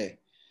do you say?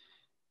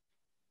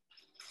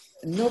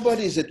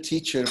 Nobody is a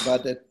teacher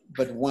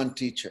but one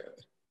teacher.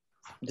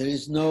 There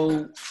is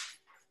no,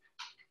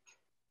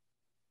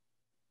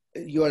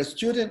 you are a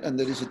student and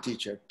there is a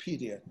teacher,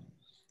 period.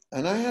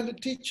 And I had a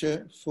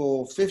teacher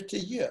for 50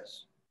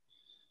 years,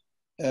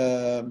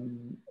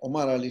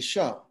 Omar Ali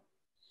Shah.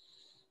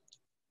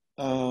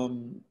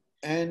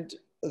 And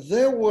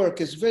their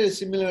work is very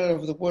similar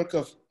of the work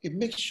of, a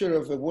mixture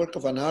of the work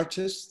of an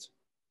artist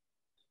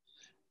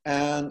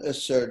and a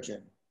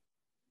surgeon,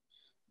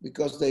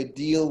 because they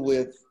deal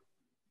with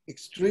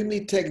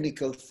extremely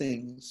technical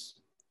things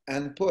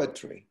and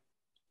poetry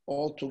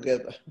all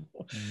together.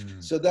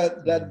 So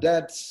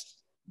that's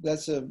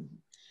a,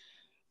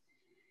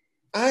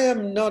 I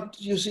am not,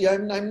 you see,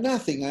 I'm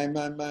nothing.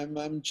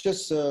 I'm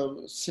just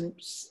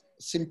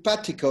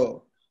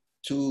simpatico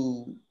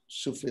to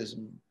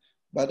Sufism.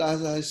 But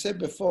as I said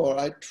before,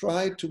 I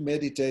tried to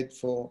meditate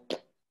for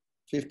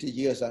 50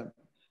 years.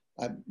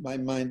 My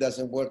mind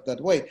doesn't work that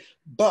way.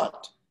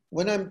 But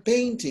when I'm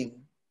painting,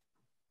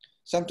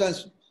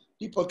 sometimes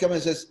people come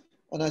and says,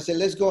 and I say,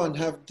 let's go and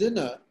have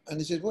dinner. And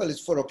he says, well, it's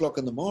 4 o'clock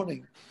in the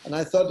morning. And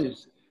I thought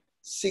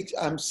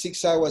I'm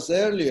 6 hours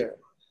earlier.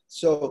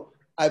 So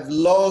I've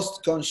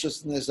lost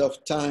consciousness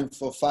of time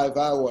for 5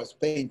 hours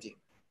painting.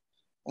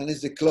 And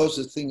it's the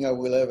closest thing I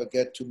will ever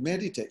get to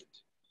meditate,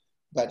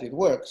 but it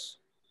works.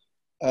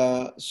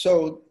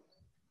 So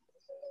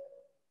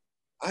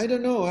I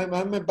don't know,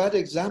 I'm a bad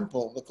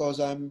example because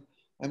I'm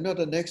not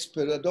an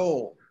expert at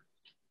all.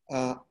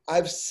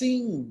 I've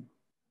seen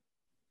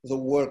the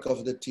work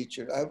of the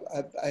teacher.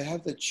 I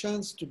have the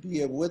chance to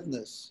be a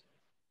witness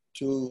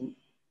to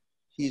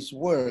his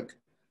work,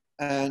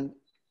 and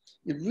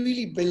it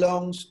really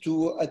belongs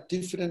to a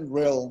different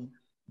realm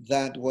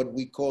than what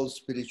we call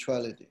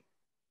spirituality.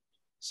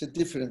 It's a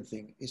different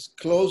thing. It's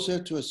closer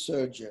to a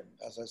surgeon,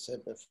 as I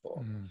said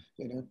before,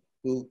 you know,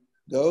 who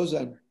goes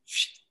and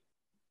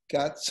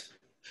cuts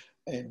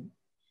and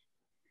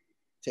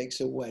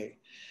takes away.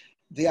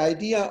 The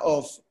idea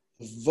of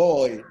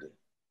void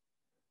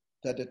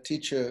that a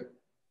teacher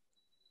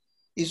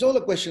is all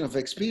a question of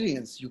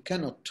experience. You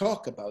cannot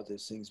talk about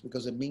these things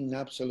because they mean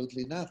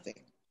absolutely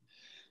nothing.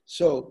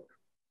 So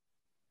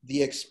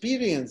the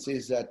experience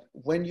is that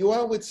when you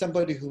are with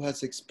somebody who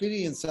has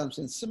experienced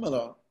something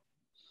similar,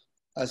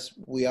 as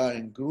we are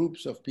in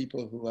groups of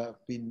people who have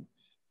been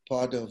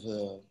part of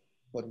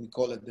what we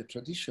call it the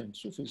tradition,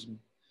 Sufism,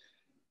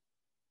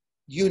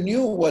 you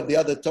knew what the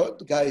other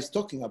guy is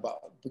talking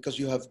about because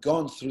you have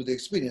gone through the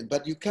experience,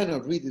 but you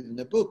cannot read it in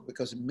a book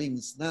because it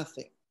means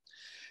nothing.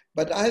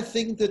 But I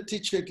think the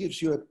teacher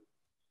gives you a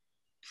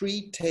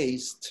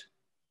pre-taste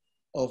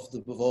of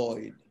the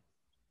void,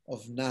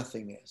 of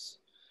nothingness.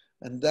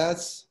 And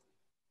that's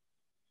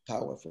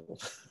powerful,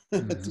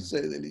 to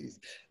say the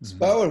least. It's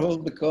powerful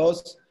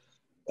because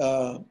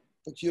and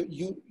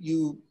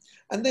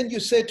then you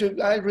say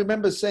I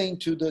remember saying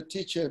to the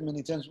teacher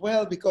many times,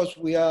 well, because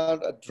we are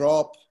a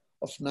drop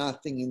of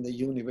nothing in the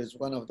universe,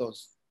 one of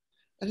those.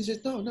 And he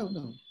said, no,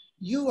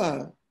 you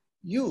are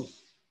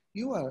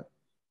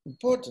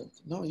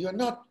important. No, you're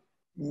not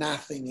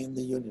nothing in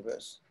the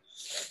universe,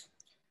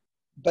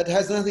 but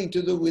has nothing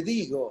to do with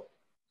ego,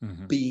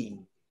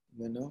 being,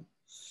 you know.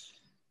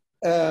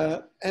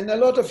 And a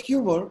lot of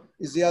humor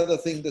is the other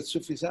thing that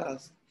Sufis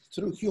has.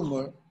 Through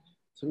humor,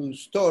 through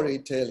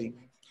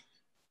storytelling,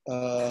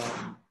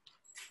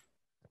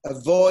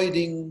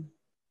 avoiding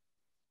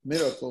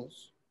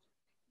miracles,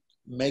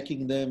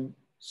 making them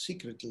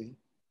secretly,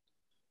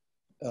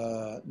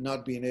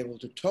 not being able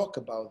to talk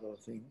about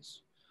those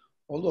things,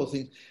 all those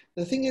things.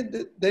 The thing is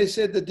that they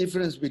said the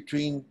difference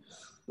between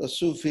the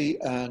Sufi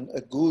and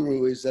a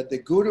guru is that the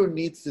guru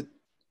needs the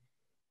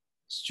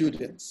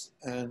students,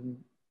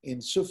 and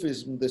in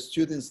Sufism, the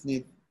students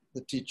need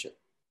the teacher.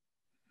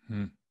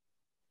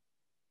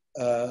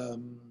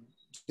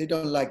 They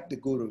don't like the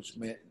gurus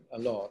a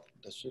lot,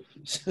 the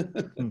Sufis,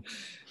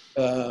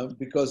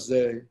 because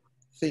they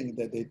think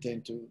that they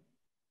tend to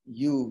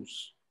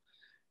use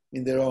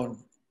in their own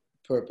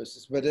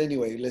purposes. But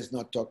anyway, let's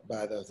not talk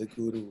bad of the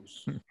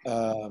gurus.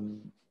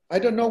 I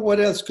don't know what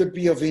else could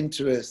be of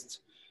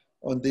interest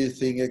on this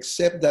thing,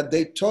 except that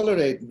they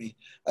tolerate me.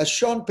 As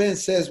Sean Penn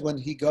says when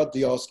he got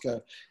the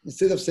Oscar,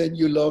 instead of saying,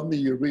 you love me,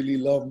 you really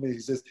love me, he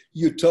says,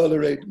 you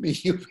tolerate me,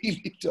 you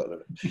really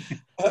tolerate me.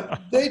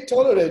 They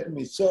tolerate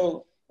me,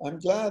 so I'm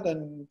glad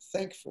and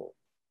thankful.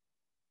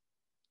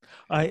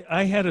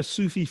 I had a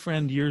Sufi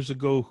friend years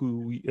ago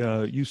who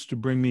used to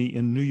bring me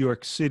in New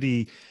York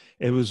City.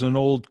 It was an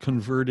old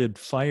converted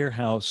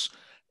firehouse,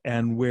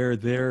 and where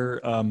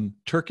their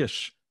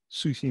Turkish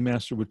Sufi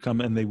master would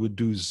come and they would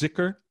do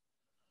zikr,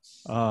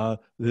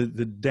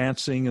 the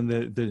dancing and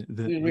the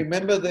Do you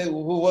remember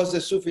who was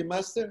the Sufi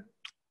master?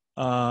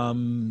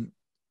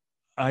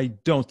 I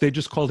don't. They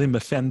just called him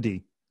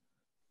Effendi,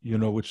 you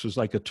know, which was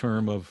like a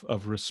term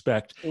of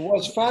respect. It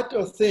was fat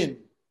or thin?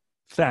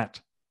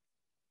 Fat.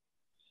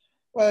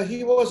 Well,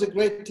 he was a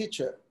great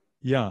teacher.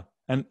 Yeah.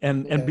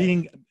 And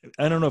being,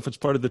 I don't know if it's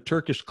part of the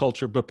Turkish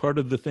culture, but part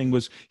of the thing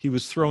was he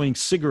was throwing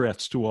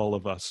cigarettes to all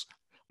of us.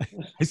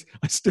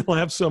 I still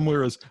have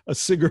somewhere a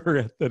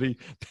cigarette that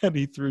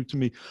he threw to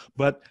me.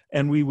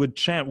 And we would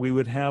chant. We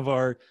would have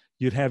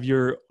you'd have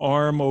your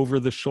arm over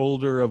the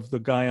shoulder of the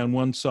guy on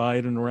one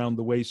side and around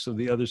the waist of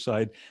the other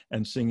side,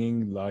 and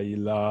singing La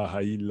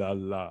ilaha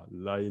illallah,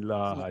 La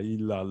ilaha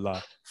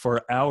illallah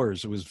for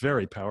hours. It was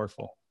very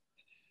powerful.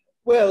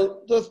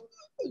 Well,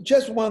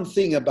 just one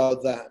thing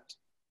about that.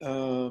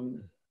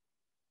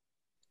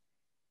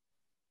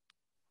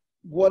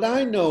 What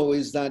I know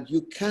is that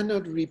you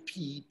cannot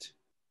repeat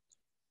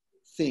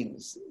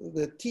things.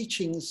 The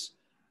teachings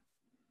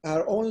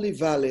are only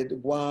valid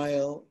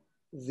while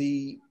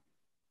the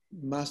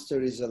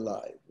master is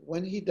alive.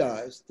 When he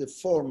dies, the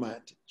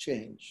format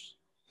changes.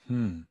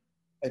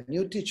 A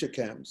new teacher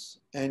comes,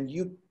 and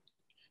you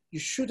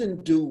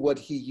shouldn't do what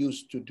he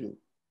used to do.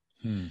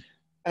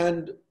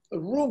 And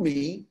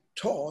Rumi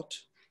taught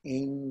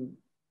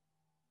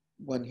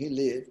when he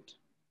lived,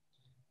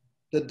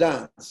 the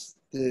dance,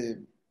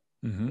 the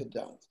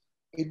dance.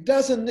 It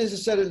doesn't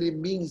necessarily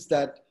mean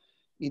that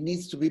it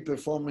needs to be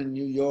performed in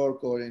New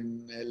York or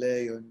in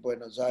LA or in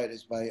Buenos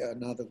Aires by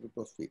another group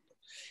of people.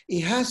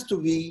 It has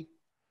to be,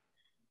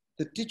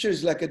 the teacher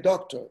is like a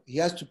doctor. He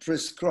has to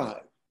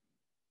prescribe.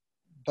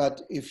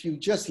 But if you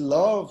just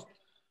love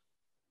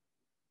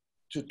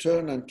to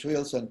turn and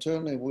twirls and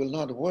turn, it will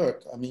not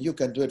work. I mean, you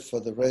can do it for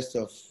the rest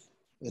of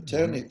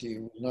eternity,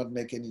 it will not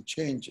make any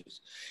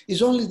changes.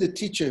 It's only the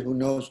teacher who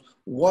knows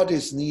what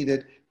is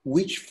needed,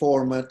 which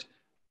format.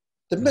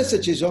 The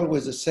message is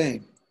always the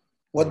same.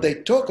 What they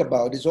talk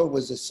about is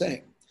always the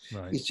same.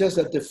 Right. It's just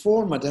that the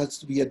format has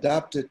to be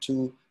adapted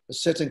to a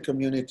certain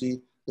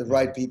community, the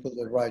right people,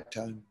 the right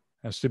time.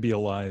 Has to be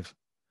alive.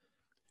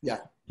 Yeah.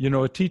 You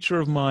know, a teacher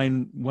of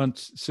mine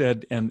once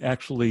said, and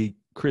actually,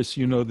 Chris,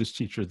 you know this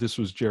teacher, this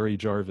was Jerry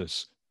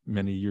Jarvis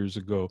many years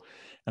ago.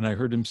 And I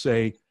heard him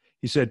say,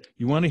 he said,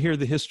 you want to hear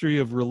the history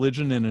of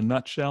religion in a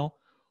nutshell?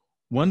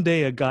 One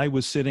day a guy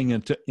was sitting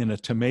in a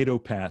tomato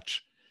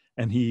patch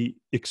and he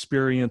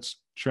experienced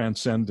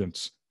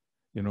transcendence.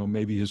 You know,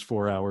 maybe his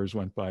 4 hours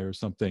went by or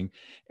something.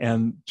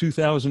 And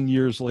 2,000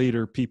 years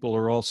later, people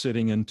are all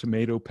sitting in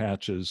tomato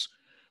patches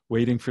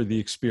waiting for the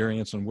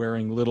experience and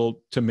wearing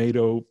little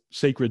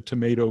sacred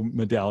tomato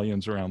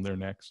medallions around their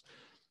necks.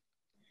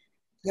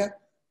 Yeah,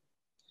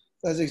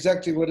 that's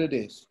exactly what it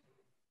is.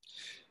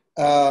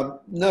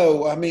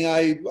 No, I mean,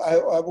 I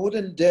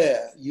wouldn't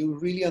dare. You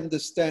really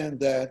understand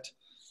that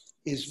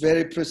it's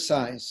very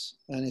precise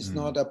and it's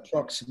not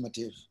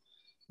approximative,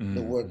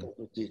 the work of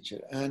the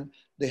teacher. And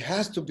there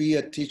has to be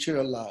a teacher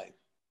alive.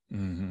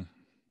 There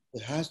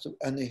has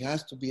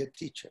to be a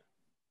teacher,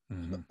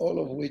 all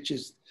of which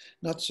is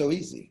not so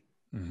easy.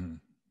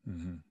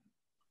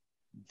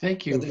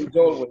 Thank you. But it's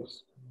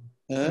always.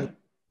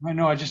 I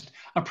know, I just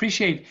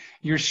appreciate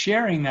your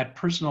sharing that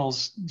personal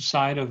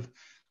side of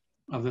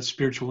the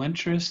spiritual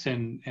interest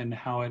and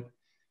how it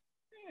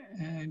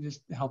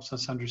just helps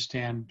us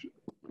understand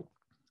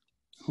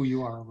who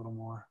you are a little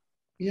more.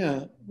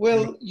 Yeah,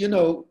 well, you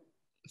know,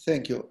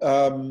 thank you.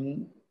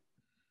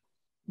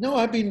 No,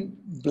 I've been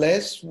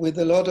blessed with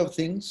a lot of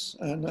things,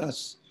 and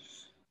as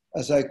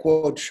I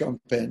quote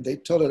Champagne, they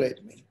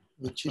tolerate me,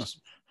 which is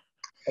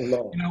a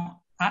lot. You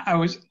know, I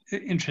was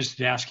interested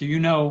to ask you, you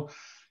know,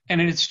 and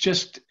it's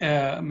just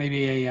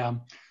maybe a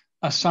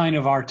sign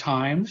of our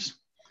times,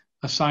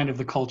 a sign of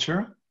the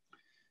culture,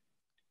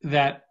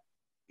 that,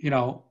 you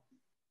know,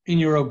 in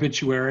your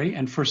obituary,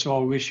 and first of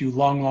all, we wish you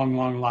long, long,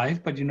 long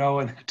life, but you know,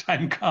 when the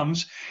time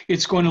comes,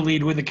 it's going to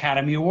lead with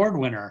Academy Award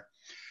winner.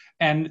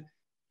 And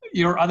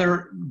your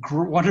other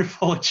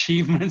wonderful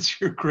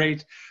achievements, your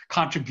great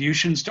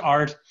contributions to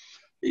art,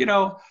 you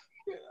know,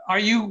 are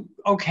you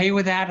okay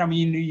with that? I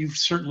mean, you've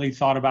certainly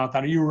thought about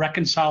that. Are you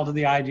reconciled to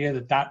the idea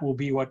that that will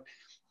be what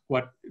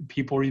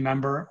people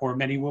remember, or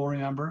many will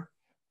remember?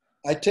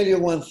 I tell you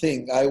one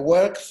thing. I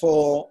worked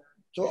for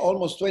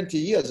almost 20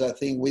 years, I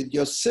think, with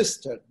your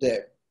sister,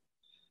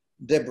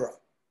 Deborah.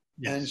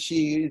 Yes. And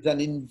she is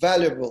an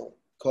invaluable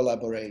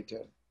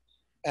collaborator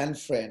and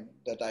friend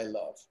that I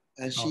love.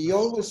 And she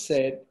always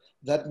said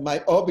that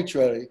my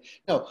obituary,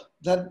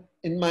 that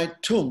in my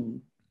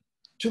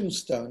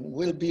tombstone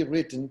will be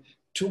written,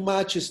 too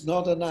much is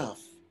not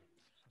enough.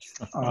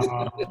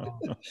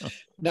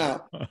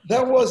 Now,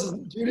 that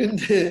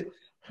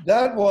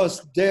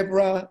was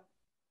Deborah,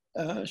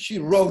 she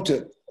wrote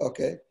it,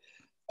 okay?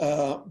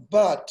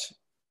 But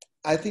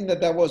I think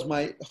that was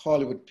my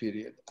Hollywood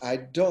period. I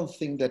don't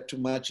think that too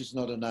much is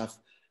not enough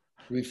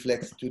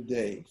reflects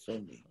today for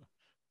me.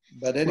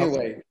 But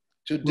anyway,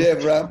 to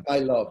Deborah, my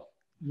love.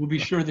 We'll be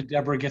sure that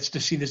Deborah gets to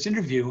see this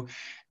interview.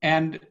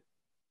 And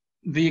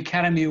the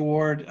Academy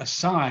Award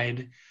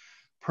aside,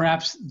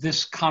 perhaps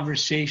this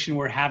conversation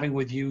we're having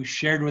with you,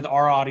 shared with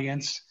our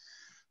audience,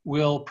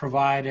 will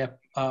provide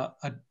a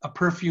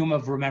perfume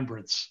of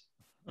remembrance.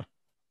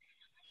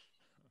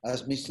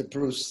 As Mr.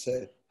 Proust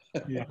said.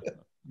 Yeah.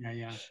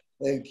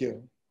 Thank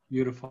you.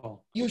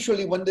 Beautiful.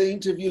 Usually when the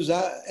interviews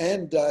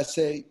end, I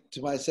say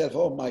to myself,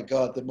 oh my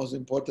God, the most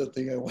important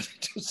thing I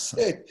wanted to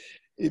say,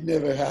 it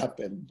never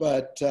happened.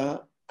 But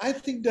I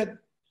think that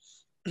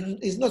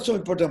it's not so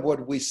important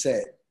what we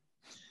say,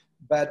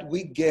 but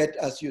we get,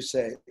 as you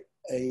say,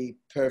 a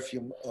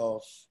perfume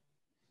of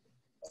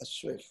a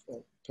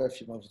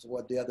perfume of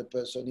what the other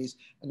person is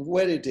and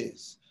where it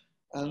is.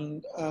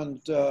 And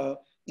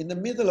in the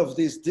middle of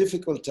these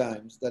difficult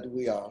times that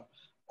we are,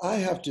 I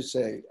have to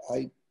say,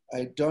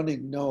 I don't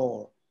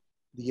ignore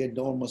the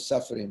enormous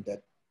suffering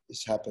that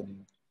is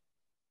happening,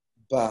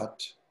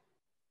 but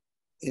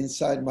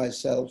inside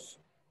myself,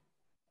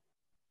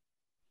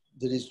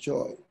 there is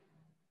joy,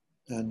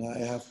 and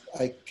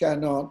I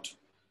cannot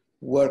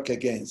work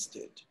against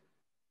it.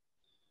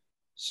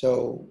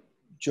 So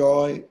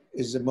joy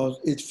is the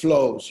most, it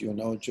flows, you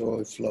know,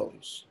 joy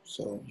flows.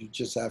 So you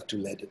just have to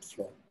let it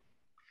flow.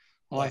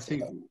 Well, I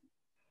think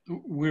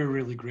we're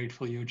really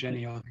grateful,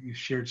 Eugenio, that you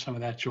shared some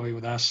of that joy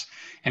with us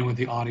and with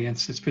the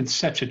audience. It's been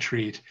such a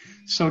treat,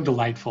 so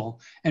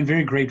delightful, and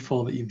very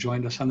grateful that you've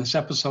joined us on this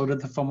episode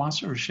of the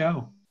Filmosophers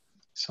Show.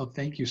 So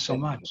thank you so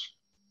much.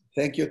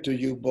 Thank you to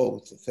you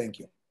both. Thank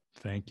you.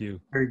 Thank you.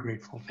 Very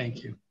grateful.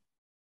 Thank you.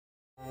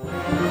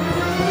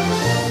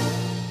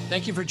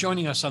 Thank you for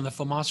joining us on the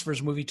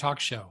Filmosophers Movie Talk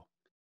Show.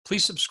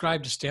 Please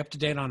subscribe to stay up to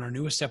date on our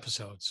newest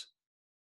episodes.